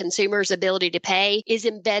about a consumer's ability to pay is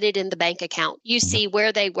embedded in the bank account. You see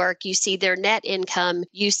where they work, you see their net income,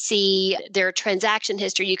 you see their transaction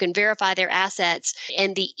history, you can verify their assets,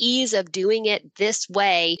 and the ease of doing it this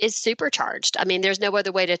way is supercharged. I mean, there's no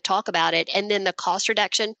other way to talk about it. And then the cost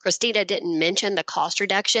reduction, Christina didn't mention the cost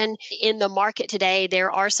reduction. In the market today,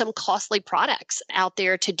 there are some costly products out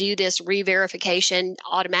there to do this re-verification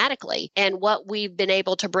automatically. And what we've been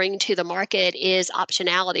able to bring to the market is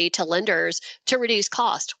optionality to lenders to reduce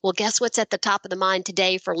cost. Well, guess what's at the top of the mind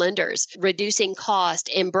today for lenders? Reducing cost,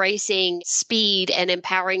 embracing speed, and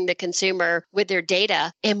empowering the consumer with their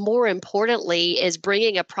data. And more importantly, is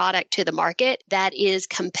bringing a product to the market that is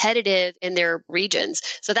competitive in their regions.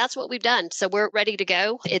 So that's what we've done. So we're ready to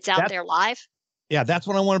go. It's out there live. Yeah, that's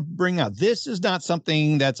what I want to bring out. This is not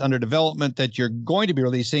something that's under development that you're going to be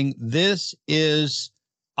releasing. This is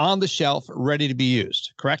on the shelf, ready to be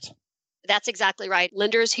used, correct? That's exactly right.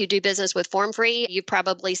 Lenders who do business with FormFree, you've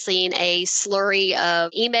probably seen a slurry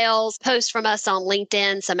of emails, posts from us on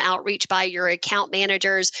LinkedIn, some outreach by your account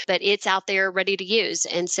managers, but it's out there ready to use.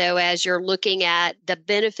 And so as you're looking at the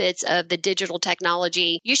benefits of the digital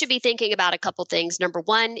technology, you should be thinking about a couple things. Number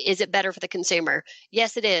one, is it better for the consumer?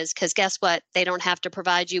 Yes, it is, because guess what? They don't have to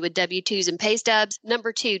provide you with W-2s and pay stubs.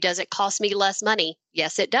 Number two, does it cost me less money?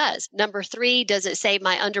 Yes, it does. Number three, does it save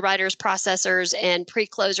my underwriters, processors, and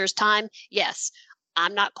pre-closers time? Yes.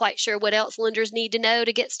 I'm not quite sure what else lenders need to know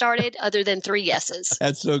to get started other than three yeses.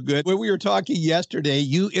 That's so good. When we were talking yesterday,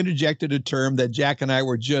 you interjected a term that Jack and I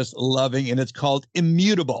were just loving, and it's called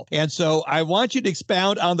immutable. And so I want you to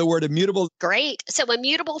expound on the word immutable. Great. So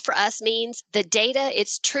immutable for us means the data,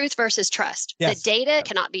 it's truth versus trust. Yes. The data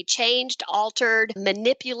cannot be changed, altered,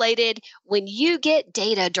 manipulated. When you get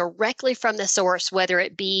data directly from the source, whether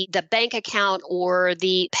it be the bank account or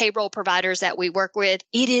the payroll providers that we work with,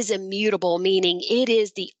 it is immutable, meaning it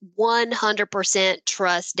is the 100%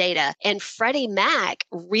 trust data. And Freddie Mac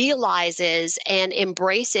realizes and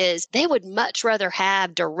embraces they would much rather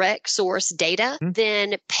have direct source data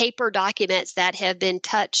than paper documents that have been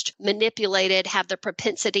touched, manipulated, have the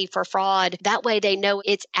propensity for fraud. That way they know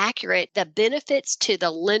it's accurate. The benefits to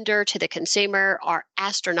the lender, to the consumer are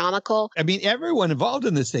astronomical. I mean, everyone involved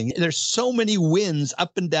in this thing, there's so many wins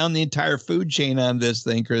up and down the entire food chain on this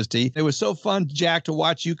thing, Christy. It was so fun, Jack, to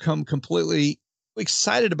watch you come completely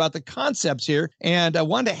excited about the concepts here. And I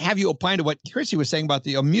wanted to have you opine to what Christy was saying about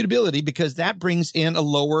the immutability, because that brings in a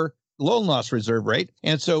lower loan loss reserve rate.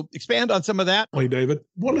 And so expand on some of that. Hey, David,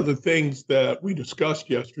 one of the things that we discussed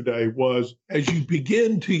yesterday was as you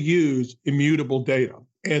begin to use immutable data,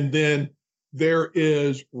 and then there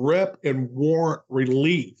is rep and warrant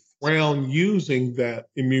relief around using that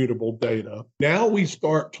immutable data. Now we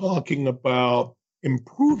start talking about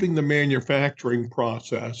improving the manufacturing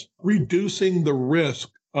process, reducing the risk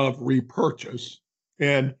of repurchase.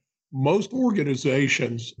 And most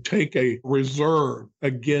organizations take a reserve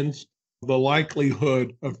against the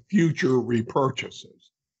likelihood of future repurchases.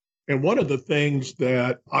 And one of the things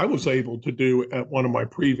that I was able to do at one of my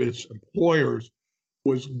previous employers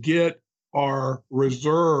was get our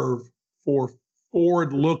reserve for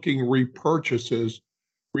forward-looking repurchases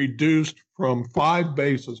reduced from 5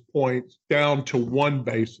 basis points down to 1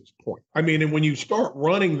 basis point. I mean, and when you start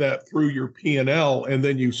running that through your P&L and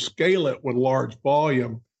then you scale it with large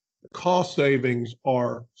volume, the cost savings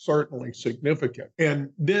are certainly significant. And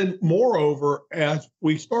then moreover, as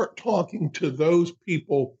we start talking to those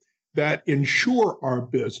people that insure our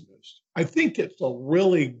business, I think it's a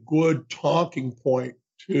really good talking point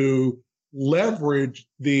to leverage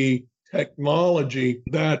the technology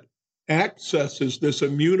that accesses this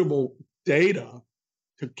immutable data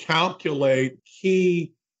to calculate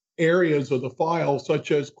key areas of the file,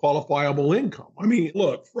 such as qualifiable income. I mean,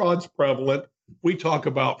 look, fraud's prevalent. We talk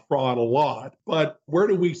about fraud a lot, but where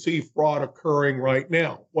do we see fraud occurring right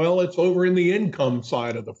now? Well, it's over in the income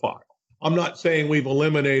side of the file. I'm not saying we've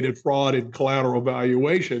eliminated fraud in collateral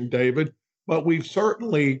valuation, David, but we've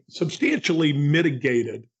certainly substantially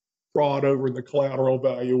mitigated fraud over in the collateral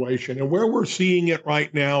valuation. And where we're seeing it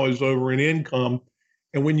right now is over in income.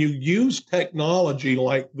 And when you use technology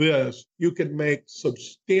like this, you can make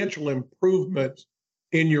substantial improvements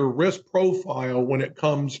in your risk profile when it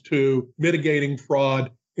comes to mitigating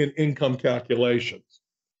fraud in income calculations.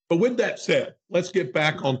 But with that said, let's get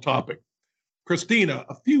back on topic. Christina,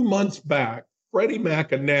 a few months back, Freddie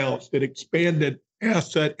Mac announced it expanded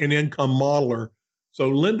asset and income modeler so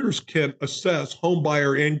lenders can assess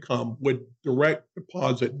homebuyer income with direct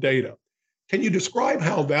deposit data. Can you describe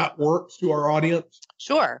how that works to our audience?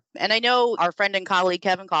 Sure. And I know our friend and colleague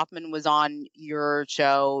Kevin Kaufman was on your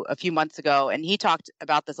show a few months ago, and he talked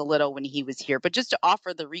about this a little when he was here. But just to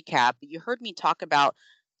offer the recap, you heard me talk about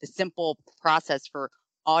the simple process for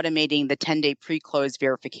automating the 10-day pre-close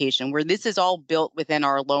verification, where this is all built within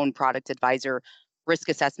our loan product advisor risk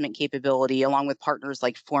assessment capability, along with partners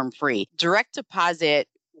like FormFree. Direct deposit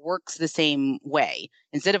works the same way.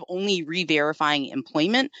 Instead of only re-verifying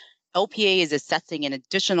employment, LPA is assessing an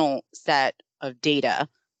additional set of data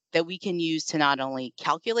that we can use to not only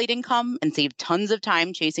calculate income and save tons of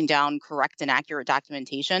time chasing down correct and accurate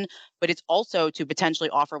documentation, but it's also to potentially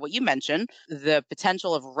offer what you mentioned, the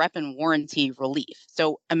potential of rep and warranty relief.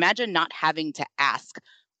 So imagine not having to ask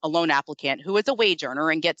a loan applicant who is a wage earner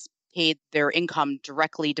and gets paid their income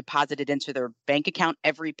directly deposited into their bank account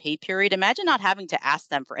every pay period. Imagine not having to ask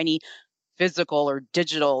them for any physical or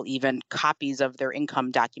digital even copies of their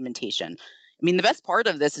income documentation. I mean, the best part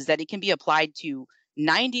of this is that it can be applied to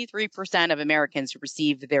 93% of Americans who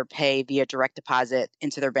receive their pay via direct deposit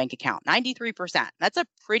into their bank account. 93%. That's a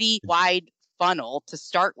pretty wide funnel to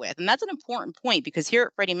start with. And that's an important point because here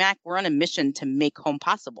at Freddie Mac, we're on a mission to make home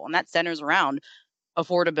possible. And that centers around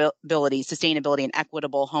affordability, sustainability, and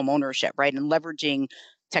equitable home ownership, right? And leveraging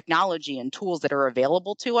technology and tools that are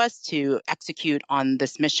available to us to execute on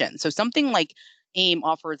this mission. So something like AIM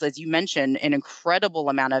offers, as you mentioned, an incredible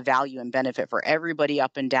amount of value and benefit for everybody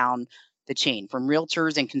up and down the chain, from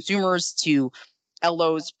realtors and consumers to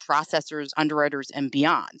LOs, processors, underwriters, and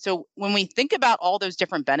beyond. So when we think about all those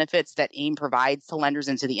different benefits that AIM provides to lenders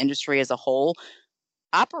and to the industry as a whole,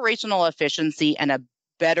 operational efficiency and a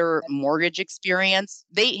better mortgage experience,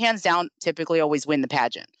 they hands down typically always win the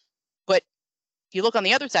pageant. But if you look on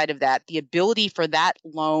the other side of that, the ability for that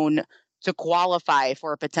loan to qualify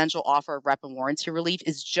for a potential offer of rep and warranty relief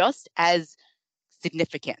is just as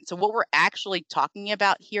significant. So what we're actually talking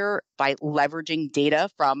about here by leveraging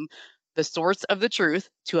data from the source of the truth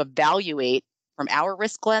to evaluate from our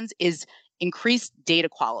risk lens is increased data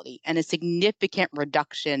quality and a significant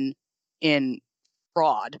reduction in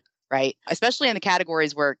fraud, right? Especially in the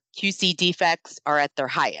categories where QC defects are at their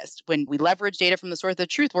highest. When we leverage data from the source of the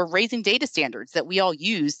truth, we're raising data standards that we all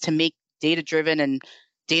use to make data-driven and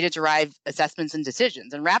data-derived assessments and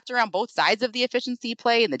decisions. And wrapped around both sides of the efficiency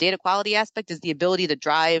play and the data quality aspect is the ability to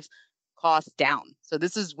drive costs down. So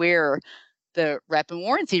this is where the rep and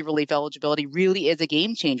warranty relief eligibility really is a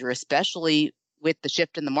game changer, especially with the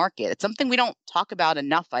shift in the market. It's something we don't talk about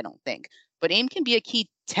enough, I don't think. But AIM can be a key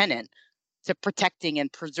tenet to protecting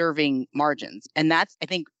and preserving margins. And that's, I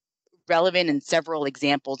think, relevant in several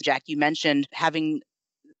examples. Jack, you mentioned having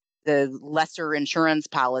the lesser insurance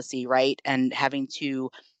policy, right? And having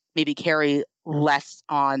to maybe carry less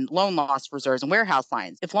on loan loss reserves and warehouse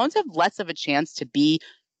lines. If loans have less of a chance to be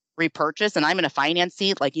repurchase and I'm in a finance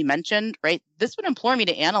seat, like you mentioned, right? This would implore me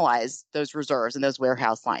to analyze those reserves and those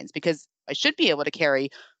warehouse lines because I should be able to carry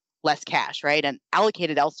less cash, right? And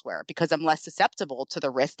allocate it elsewhere because I'm less susceptible to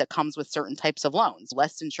the risk that comes with certain types of loans.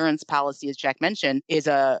 Less insurance policy, as Jack mentioned, is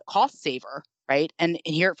a cost saver, right? And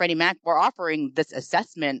here at Freddie Mac, we're offering this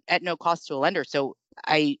assessment at no cost to a lender. So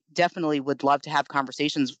I definitely would love to have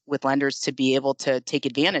conversations with lenders to be able to take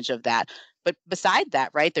advantage of that. But beside that,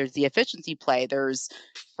 right, there's the efficiency play, there's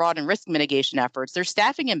fraud and risk mitigation efforts, there's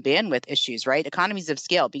staffing and bandwidth issues, right? Economies of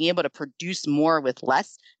scale, being able to produce more with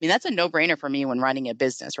less. I mean, that's a no-brainer for me when running a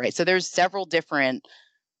business, right? So there's several different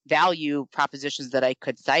value propositions that I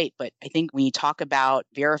could cite. But I think when you talk about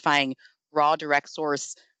verifying raw direct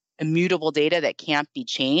source immutable data that can't be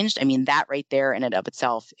changed, I mean, that right there in and of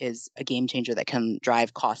itself is a game changer that can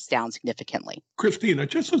drive costs down significantly. Christina,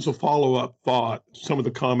 just as a follow-up thought, some of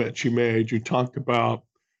the comments you made, you talked about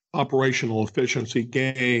operational efficiency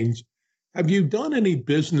gains. Have you done any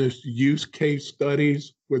business use case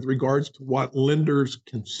studies with regards to what lenders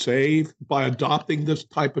can save by adopting this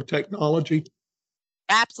type of technology?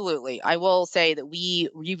 Absolutely. I will say that we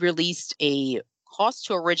released a cost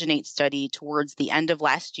to originate study towards the end of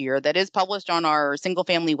last year that is published on our single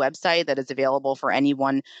family website that is available for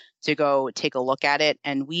anyone to go take a look at it.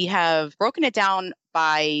 And we have broken it down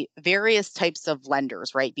by various types of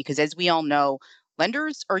lenders, right? Because as we all know,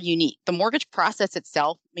 lenders are unique. The mortgage process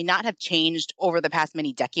itself may not have changed over the past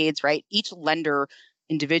many decades, right? Each lender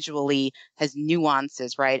individually has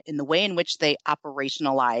nuances, right, in the way in which they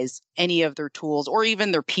operationalize any of their tools or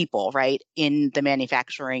even their people, right, in the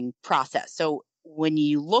manufacturing process. So when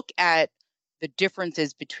you look at the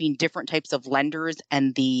differences between different types of lenders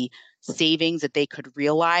and the savings that they could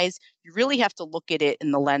realize, you really have to look at it in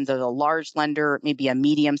the lens of a large lender, maybe a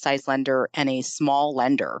medium-sized lender, and a small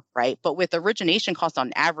lender, right? But with origination costs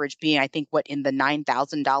on average being, I think, what in the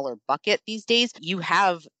 $9,000 bucket these days, you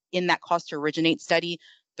have in that cost to originate study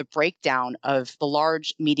the breakdown of the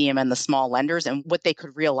large, medium, and the small lenders and what they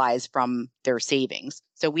could realize from their savings.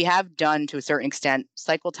 So we have done, to a certain extent,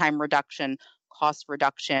 cycle time reduction, cost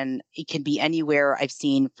reduction. It can be anywhere I've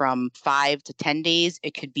seen from 5 to 10 days.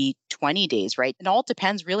 It could be 20 days, right? It all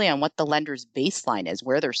depends really on what the lender's baseline is,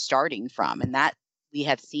 where they're starting from. And that we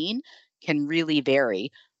have seen can really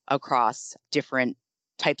vary across different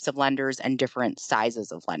types of lenders and different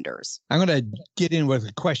sizes of lenders. I'm going to get in with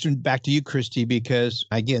a question back to you, Christy, because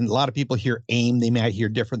again, a lot of people hear AIM. They might hear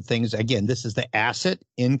different things. Again, this is the Asset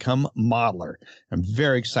Income Modeler. I'm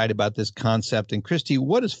very excited about this concept. And Christy,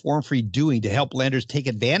 what is Form Free doing to help lenders take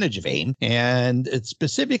advantage of AIM? And it's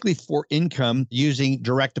specifically for income using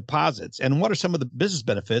direct deposits. And what are some of the business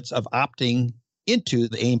benefits of opting into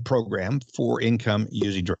the AIM program for income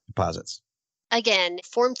using direct deposits? Again,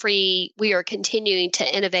 Form Free, we are continuing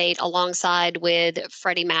to innovate alongside with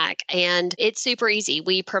Freddie Mac, and it's super easy.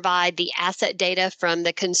 We provide the asset data from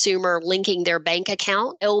the consumer linking their bank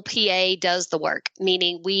account. LPA does the work,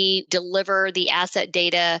 meaning we deliver the asset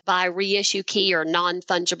data by reissue key or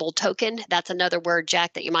non-fungible token. That's another word,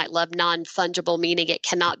 Jack, that you might love, non-fungible, meaning it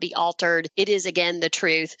cannot be altered. It is, again, the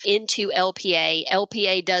truth, into LPA.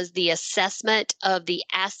 LPA does the assessment of the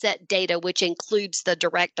asset data, which includes the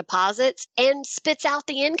direct deposits, and spits out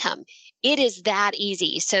the income. It is that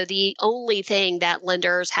easy. So the only thing that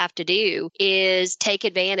lenders have to do is take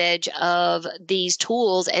advantage of these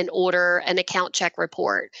tools and order an account check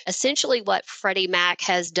report. Essentially what Freddie Mac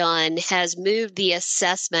has done has moved the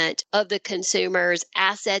assessment of the consumer's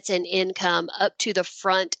assets and income up to the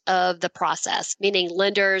front of the process, meaning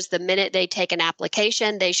lenders, the minute they take an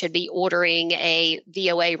application, they should be ordering a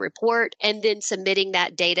VOA report and then submitting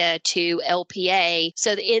that data to LPA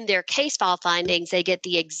so that in their case file findings, they get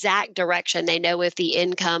the exact direction. They know if the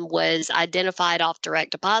income was identified off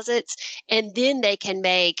direct deposits, and then they can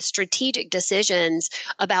make strategic decisions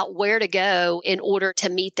about where to go in order to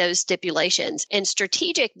meet those stipulations. And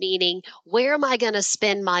strategic meaning, where am I going to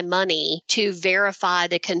spend my money to verify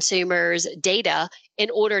the consumer's data in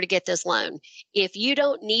order to get this loan? If you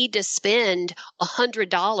don't need to spend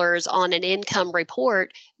 $100 on an income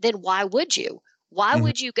report, then why would you? Why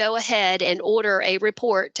would you go ahead and order a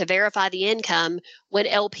report to verify the income when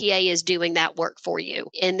LPA is doing that work for you?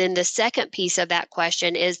 And then the second piece of that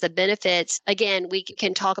question is the benefits. Again, we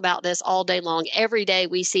can talk about this all day long. Every day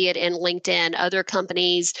we see it in LinkedIn, other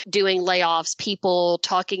companies doing layoffs, people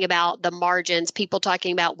talking about the margins, people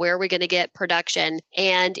talking about where we're going to get production.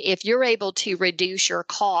 And if you're able to reduce your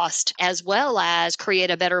cost as well as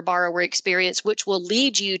create a better borrower experience, which will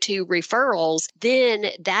lead you to referrals, then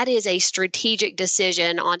that is a strategic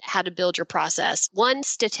decision on how to build your process. One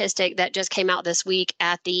statistic that just came out this week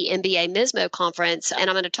at the MBA MISMO conference, and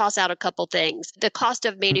I'm going to toss out a couple things. The cost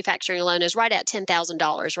of manufacturing a loan is right at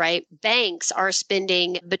 $10,000, right? Banks are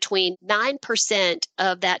spending between 9%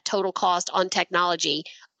 of that total cost on technology.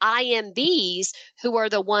 IMBs, who are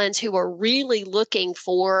the ones who are really looking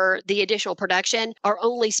for the additional production, are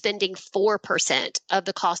only spending 4% of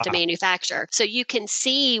the cost to manufacture. So you can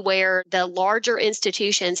see where the larger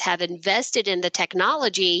institutions have invested in the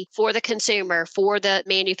technology for the consumer, for the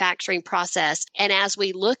manufacturing process. And as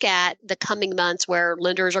we look at the coming months where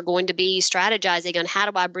lenders are going to be strategizing on how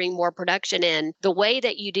do I bring more production in, the way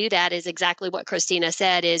that you do that is exactly what Christina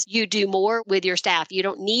said, is you do more with your staff. You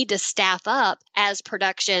don't need to staff up as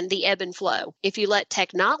production, the ebb and flow. If you let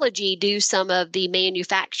technology do some of the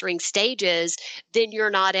manufacturing stages, then you're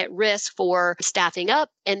not at risk for staffing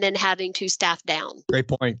up and then having to staff down. Great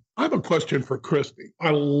point. I have a question for Christy.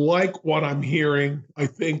 I like what I'm hearing. I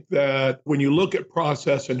think that when you look at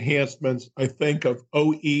process enhancements, I think of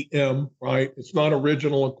OEM, right? It's not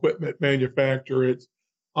original equipment manufacture. It's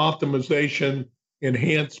optimization,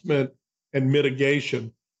 enhancement, and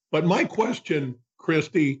mitigation. But my question,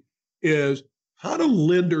 Christy, is how do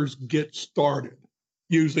lenders get started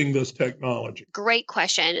using this technology? Great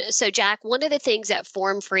question. So, Jack, one of the things that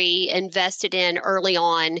FormFree invested in early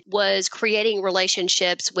on was creating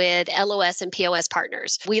relationships with LOS and POS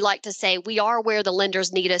partners. We like to say we are where the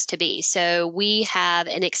lenders need us to be. So we have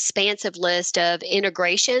an expansive list of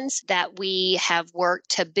integrations that we have worked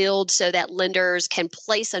to build so that lenders can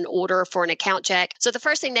place an order for an account check. So the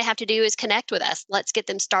first thing they have to do is connect with us. Let's get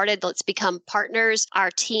them started. Let's become partners.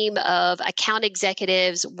 Our team of account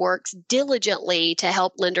executives works diligently to help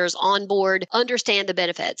lenders onboard, understand the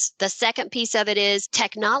benefits. The second piece of it is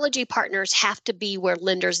technology partners have to be where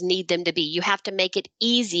lenders need them to be. You have to make it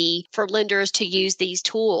easy for lenders to use these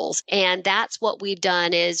tools. And that's what we've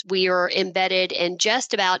done is we are embedded in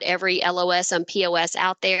just about every LOS and POS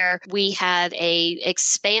out there. We have a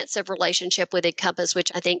expansive relationship with Encompass,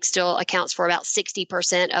 which I think still accounts for about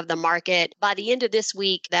 60% of the market. By the end of this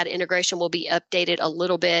week, that integration will be updated a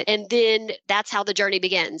little bit. And then that's how the journey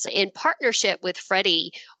begins. In partnership with Freddie,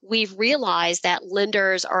 we've realized that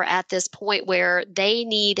lenders are at this point where they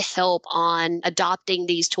need help on adopting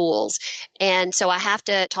these tools. And so I have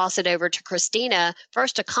to toss it over to Christina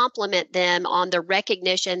first to compliment them on the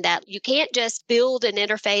recognition that you can't just build an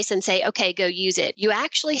interface and say, okay, go use it. You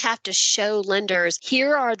actually have to show lenders,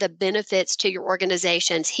 here are the benefits to your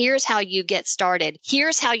organizations. Here's how you get started.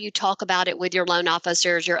 Here's how you talk about it with your loan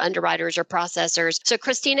officers, your underwriters, your processors. So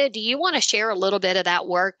Christina, do you want to share a little bit of that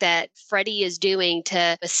work that Freddie is doing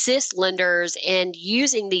to assist lenders in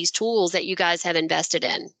using these tools that you guys have invested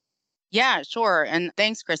in? Yeah, sure. And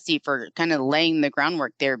thanks, Christy, for kind of laying the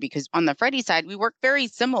groundwork there, because on the Freddie side, we work very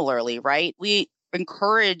similarly, right? We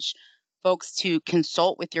encourage folks to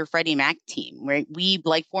consult with your Freddie Mac team, right? We,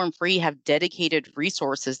 like FormFree, have dedicated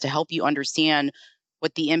resources to help you understand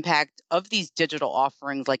what the impact of these digital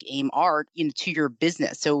offerings like AIM are to your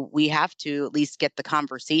business. So we have to at least get the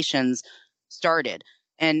conversations started.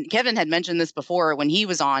 And Kevin had mentioned this before when he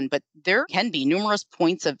was on, but there can be numerous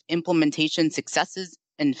points of implementation successes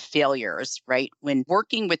and failures, right? When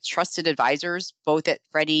working with trusted advisors, both at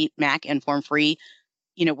Freddie Mac and FormFree,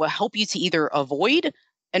 will help you to either avoid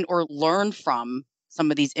and or learn from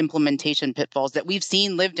some of these implementation pitfalls that we've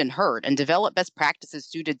seen, lived, and heard, and develop best practices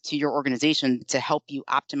suited to your organization to help you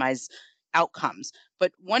optimize outcomes.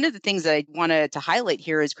 But one of the things that I wanted to highlight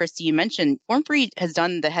here is, Christy, you mentioned FormFree has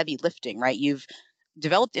done the heavy lifting, right? You've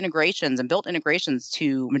developed integrations and built integrations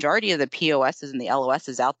to majority of the POSs and the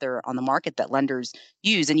LOSs out there on the market that lenders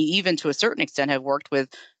use. And you even, to a certain extent, have worked with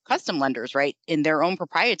custom lenders, right, in their own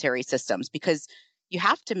proprietary systems, because you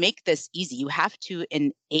have to make this easy. You have to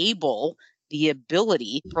enable the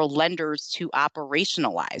ability for lenders to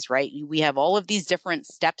operationalize, right? We have all of these different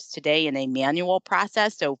steps today in a manual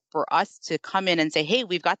process. So for us to come in and say, hey,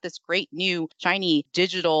 we've got this great new shiny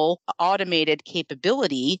digital automated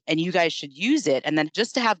capability and you guys should use it. And then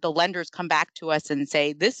just to have the lenders come back to us and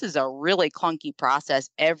say, this is a really clunky process.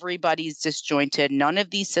 Everybody's disjointed. None of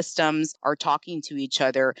these systems are talking to each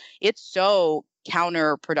other. It's so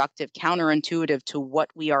counterproductive, counterintuitive to what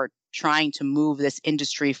we are trying to move this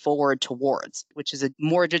industry forward towards, which is a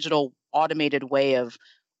more digital, automated way of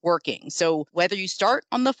working. So whether you start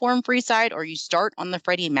on the FormFree side or you start on the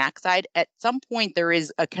Freddie Mac side, at some point there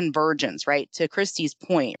is a convergence, right? To Christy's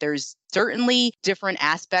point, there's certainly different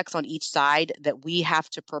aspects on each side that we have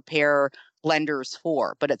to prepare lenders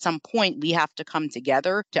for. But at some point, we have to come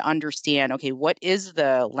together to understand, okay, what is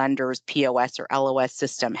the lender's POS or LOS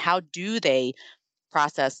system? How do they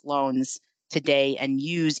process loans today and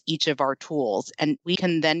use each of our tools. And we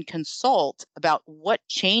can then consult about what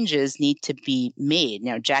changes need to be made.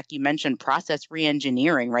 Now, Jack, you mentioned process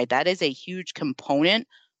reengineering, right? That is a huge component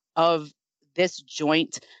of this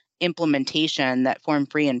joint implementation that Form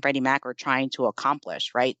Free and Freddie Mac are trying to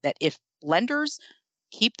accomplish, right? That if lenders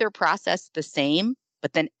keep their process the same,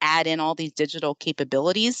 but then add in all these digital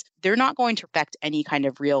capabilities, they're not going to affect any kind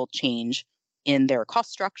of real change in their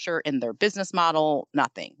cost structure, in their business model,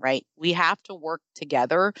 nothing, right? We have to work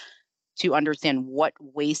together to understand what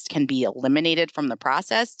waste can be eliminated from the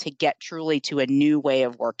process to get truly to a new way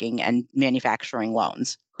of working and manufacturing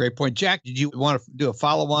loans. Great point. Jack, did you want to do a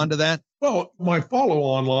follow-on to that? Well, my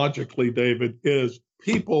follow-on logically, David, is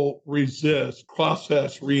people resist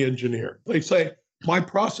process reengineering. They say, my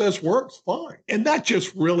process works fine. And that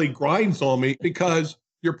just really grinds on me because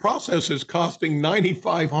your process is costing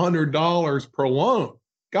 $9,500 per loan.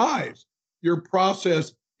 Guys, your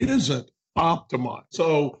process isn't optimized.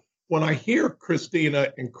 So when I hear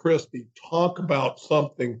Christina and Christy talk about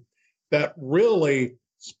something that really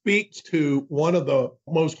speaks to one of the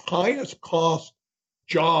most highest cost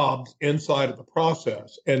jobs inside of the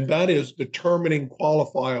process, and that is determining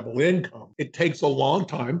qualifiable income. It takes a long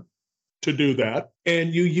time to do that,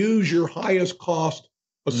 and you use your highest cost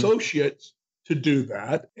associates to do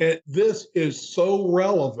that. And this is so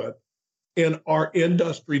relevant in our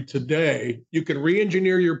industry today. You can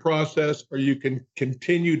re-engineer your process, or you can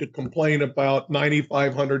continue to complain about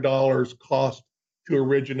 $9,500 cost to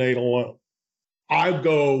originate a loan. I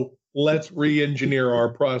go, let's re-engineer our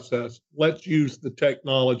process. Let's use the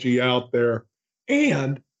technology out there,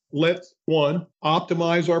 and let's, one,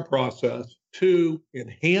 optimize our process, two,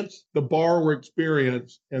 enhance the borrower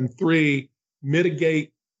experience, and three,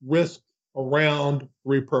 mitigate risk around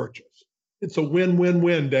repurchase. It's a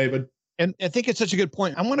win-win-win, David. And I think it's such a good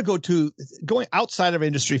point. I want to going outside of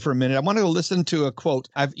industry for a minute. I want to go listen to a quote.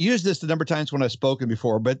 I've used this a number of times when I've spoken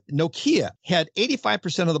before, but Nokia had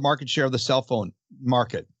 85% of the market share of the cell phone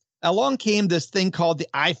market. Along came this thing called the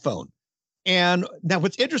iPhone. And now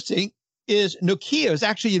what's interesting is Nokia has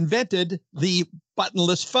actually invented the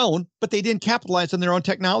buttonless phone, but they didn't capitalize on their own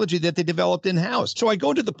technology that they developed in-house. So I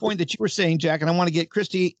go to the point that you were saying, Jack, and I want to get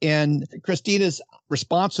Christy and Christina's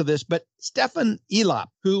response to this, but Stefan Elop,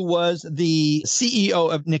 who was the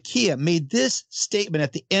CEO of Nokia, made this statement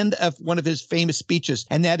at the end of one of his famous speeches,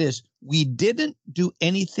 and that is, we didn't do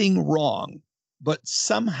anything wrong, but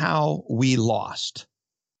somehow we lost.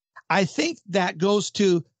 I think that goes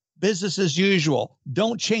to business as usual.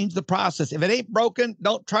 Don't change the process. If it ain't broken,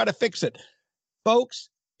 don't try to fix it. Folks,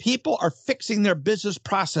 people are fixing their business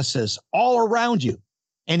processes all around you.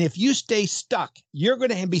 And if you stay stuck, you're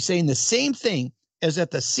going to be saying the same thing as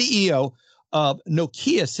that the CEO of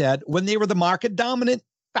Nokia said when they were the market dominant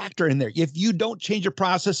factor in there. If you don't change your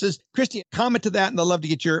processes, Christy, comment to that, and I'd love to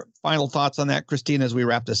get your final thoughts on that, Christine, as we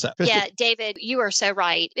wrap this up. Christy? Yeah, David, you are so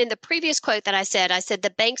right. In the previous quote that I said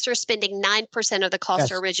the banks are spending 9% of the cost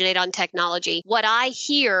to originate on technology. What I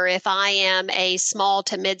hear if I am a small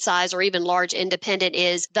to mid-size or even large independent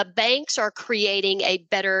is the banks are creating a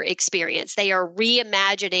better experience. They are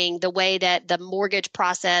reimagining the way that the mortgage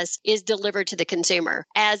process is delivered to the consumer.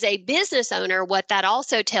 As a business owner, what that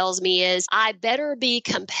also tells me is I better be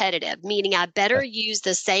competitive, meaning I better use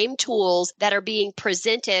the same tools that are being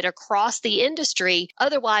presented across the industry.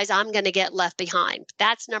 Otherwise, I'm going to get left behind.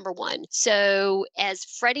 That's number one. So as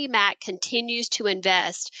Freddie Mac continues to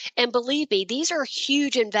invest, and believe me, these are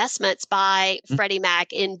huge investments by Freddie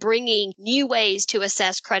Mac in bringing new ways to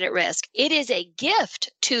assess credit risk. It is a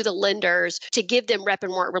gift to the lenders to give them rep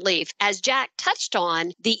and warrant relief. As Jack touched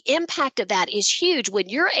on, the impact of that is huge. When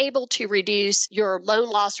you're able to reduce your loan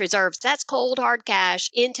loss reserves, that's cold, hard cash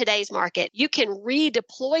in today's market. You can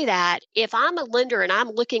redeploy that. If I'm a lender and I'm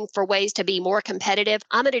looking for ways to be more competitive,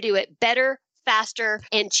 I'm going to do it better, faster,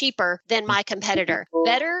 and cheaper than my competitor.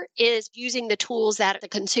 Better is using the tools that the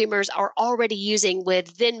consumers are already using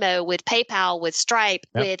with Venmo, with PayPal, with Stripe,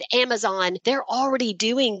 with Amazon. They're already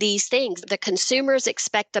doing these things. The consumers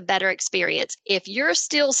expect a better experience. If you're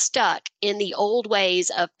still stuck in the old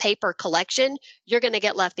ways of paper collection, you're going to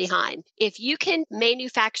get left behind. If you can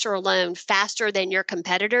manufacture a loan faster than your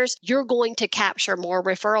competitors, you're going to capture more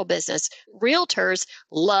referral business. Realtors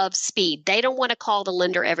love speed. They don't want to call the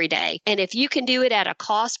lender every day. And if you can do it at a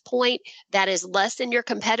cost point that is less than your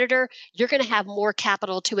competitor, you're going to have more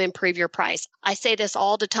capital to improve your price. I say this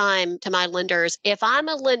all the time to my lenders. If I'm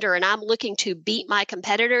a lender and I'm looking to beat my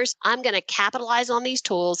competitors, I'm going to capitalize on these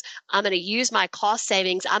tools. I'm going to use my cost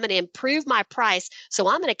savings. I'm going to improve my price. So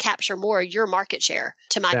I'm going to capture more of your market share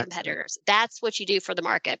to my competitors. That's what you do for the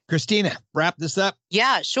market. Christina, wrap this up.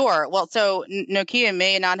 Yeah, sure. Well, so Nokia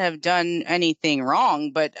may not have done anything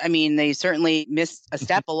wrong, but I mean, they certainly missed a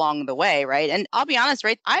step along the way, right? And I'll be honest,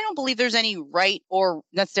 right? I don't believe there's any right or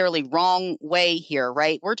necessarily wrong way here,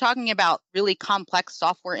 right? We're talking about really complex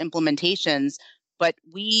software implementations, but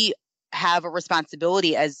we have a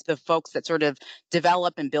responsibility as the folks that sort of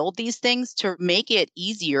develop and build these things to make it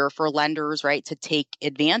easier for lenders, right, to take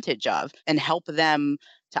advantage of and help them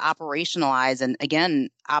to operationalize and, again,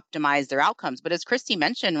 optimize their outcomes. But as Christy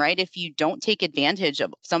mentioned, right, if you don't take advantage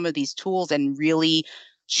of some of these tools and really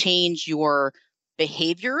change your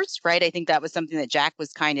behaviors, right, I think that was something that Jack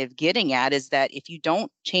was kind of getting at, is that if you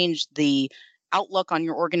don't change the outlook on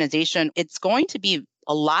your organization, it's going to be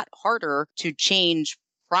a lot harder to change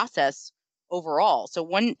process overall. So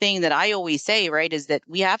one thing that I always say, right, is that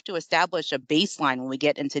we have to establish a baseline when we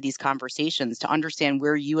get into these conversations to understand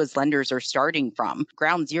where you as lenders are starting from,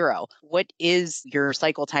 ground zero. What is your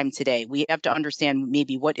cycle time today? We have to understand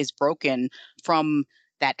maybe what is broken from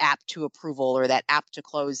that app to approval or that app to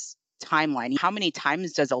close timeline. How many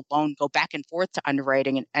times does a loan go back and forth to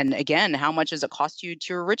underwriting? And again, how much does it cost you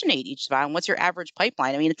to originate each file? And what's your average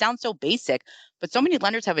pipeline? I mean, it sounds so basic, but so many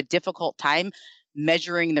lenders have a difficult time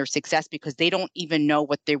measuring their success because they don't even know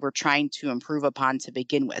what they were trying to improve upon to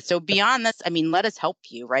begin with. So beyond this, I mean, let us help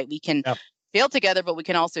you, right? We can fail together, but we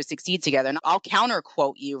can also succeed together. And I'll counter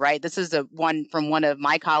quote you, right? This is a one from one of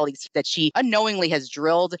my colleagues that she unknowingly has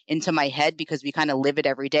drilled into my head because we kind of live it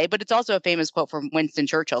every day. But it's also a famous quote from Winston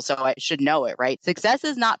Churchill, so I should know it, right? Success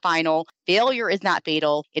is not final. Failure is not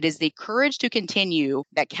fatal. It is the courage to continue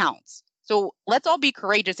that counts. So let's all be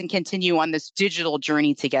courageous and continue on this digital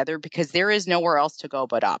journey together because there is nowhere else to go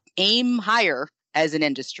but up. Aim higher as an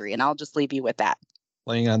industry. And I'll just leave you with that.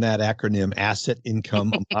 Playing on that acronym, Asset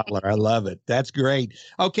Income Modeler. I love it. That's great.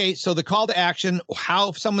 Okay, so the call to action, how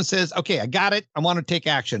if someone says, okay, I got it, I want to take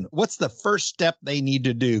action. What's the first step they need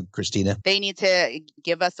to do, Christina? They need to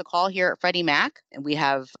give us a call here at Freddie Mac. And we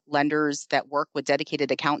have lenders that work with dedicated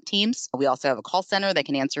account teams. We also have a call center that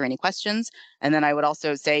can answer any questions. And then I would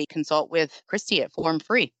also say consult with Christy at Form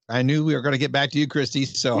Free. I knew we were going to get back to you, Christy.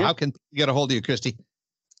 So how can we get a hold of you, Christy?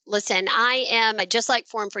 Listen, I am just like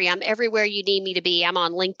Form Free. I'm everywhere you need me to be. I'm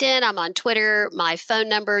on LinkedIn. I'm on Twitter. My phone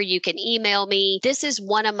number, you can email me. This is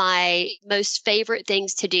one of my most favorite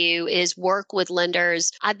things to do is work with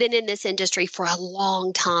lenders. I've been in this industry for a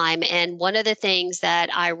long time. And one of the things that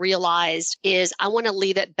I realized is I want to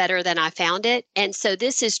leave it better than I found it. And so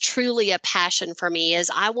this is truly a passion for me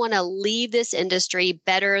is I want to leave this industry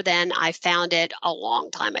better than I found it a long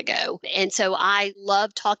time ago. And so I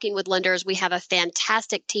love talking with lenders. We have a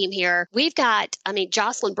fantastic team here. We've got,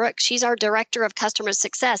 Jocelyn Brooks, she's our director of customer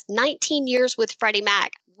success, 19 years with Freddie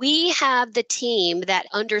Mac. We have the team that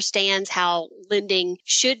understands how lending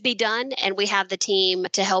should be done, and we have the team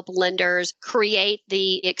to help lenders create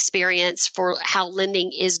the experience for how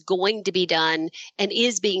lending is going to be done and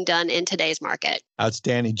is being done in today's market.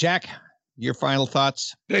 Outstanding. Jack, your final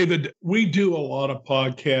thoughts? David, we do a lot of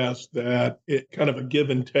podcasts that it kind of a give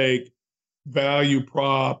and take, value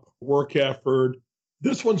prop, work effort.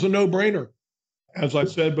 This one's a no-brainer. As I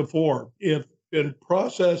said before, if in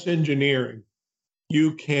process engineering,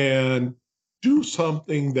 you can do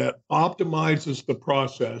something that optimizes the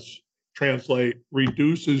process, translate,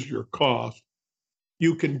 reduces your cost,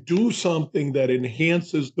 you can do something that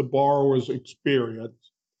enhances the borrower's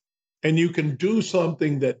experience, and you can do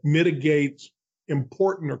something that mitigates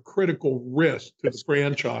important or critical risk to the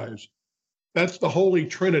franchise. That's the holy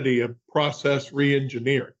trinity of process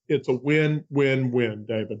reengineering. It's a win-win-win,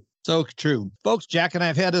 David. So true. Folks, Jack and I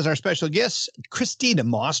have had as our special guests, Christina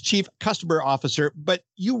Moss, Chief Customer Officer, but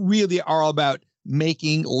you really are all about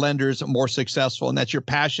making lenders more successful, and that's your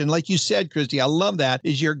passion. Like you said, Christy, I love that,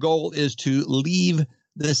 is your goal is to leave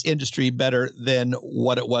this industry better than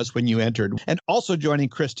what it was when you entered. And also joining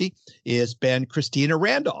Christy is Christina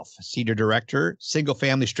Randolph, Senior Director, Single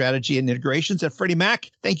Family Strategy and Integrations at Freddie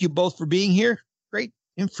Mac. Thank you both for being here. Great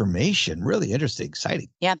information. Really interesting, exciting.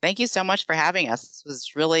 Yeah, thank you so much for having us. This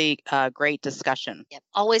was really a great discussion. Yep.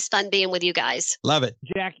 Always fun being with you guys. Love it.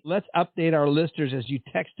 Jack, let's update our listeners as you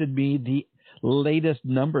texted me the latest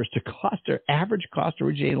numbers to average cost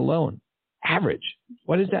originating a loan. Average.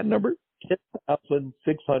 What is that number?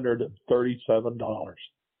 $10,637.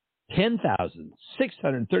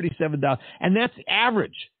 $10,637. And that's the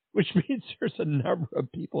average. which means there's a number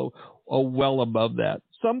of people well above that.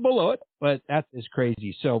 Some below it, but that is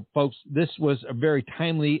crazy. So, folks, this was a very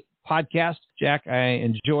timely podcast. Jack, I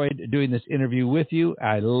enjoyed doing this interview with you.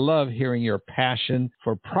 I love hearing your passion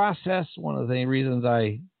for process. One of the reasons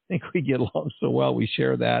I think we get along so well, we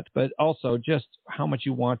share that, but also just how much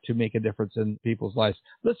you want to make a difference in people's lives.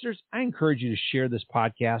 Listeners, I encourage you to share this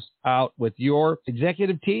podcast out with your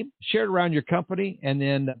executive team, share it around your company, and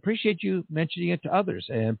then appreciate you mentioning it to others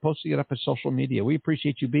and posting it up on social media. We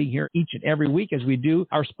appreciate you being here each and every week as we do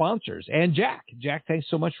our sponsors. And Jack, thanks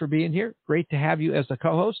so much for being here. Great to have you as a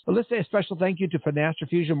co-host. But let's say a special thank you to Finastra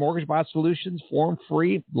Fusion Mortgage Bot Solutions, Form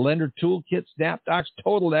Free, Lender Toolkit, SnapDocs,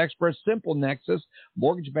 Total Experts, Simple Nexus,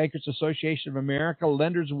 Mortgage Bankers Association of America,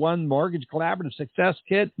 Lenders One, Mortgage Collaborative Success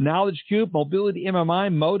Kit, Knowledge Cube, Mobility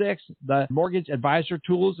MMI, Modex, the Mortgage Advisor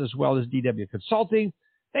Tools, as well as DW Consulting.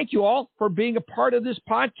 Thank you all for being a part of this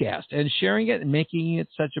podcast and sharing it and making it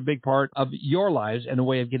such a big part of your lives and a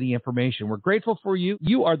way of getting information. We're grateful for you.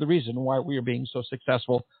 You are the reason why we are being so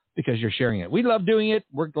successful, because you're sharing it. We love doing it.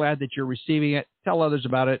 We're glad that you're receiving it. Tell others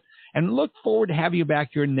about it. And look forward to having you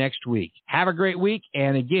back here next week. Have a great week.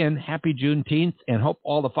 And again, happy Juneteenth, and hope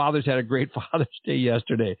all the fathers had a great Father's Day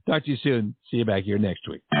yesterday. Talk to you soon. See you back here next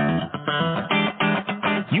week.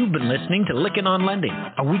 You've been listening to Lykken on Lending,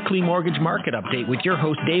 a weekly mortgage market update with your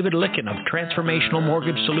host, David Lykken of Transformational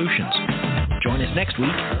Mortgage Solutions. Join us next week,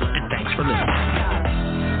 and thanks for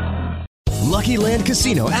listening. Lucky Land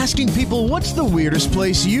Casino, asking people, what's the weirdest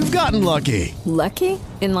place you've gotten lucky? Lucky?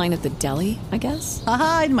 In line at the deli, I guess?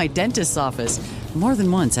 Aha, in my dentist's office. More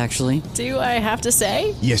than once, actually. Do I have to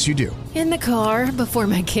say? Yes, you do. In the car before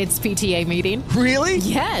my kids' PTA meeting. Really?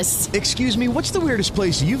 Yes. Excuse me, what's the weirdest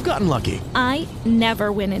place you've gotten lucky? I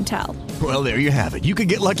never win and tell. Well, there you have it. You can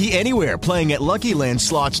get lucky anywhere, playing at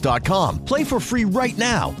LuckyLandSlots.com. Play for free right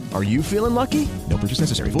now. Are you feeling lucky? No purchase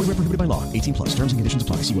necessary. Void where prohibited by law. 18+. Terms and conditions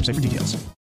apply. See website for details.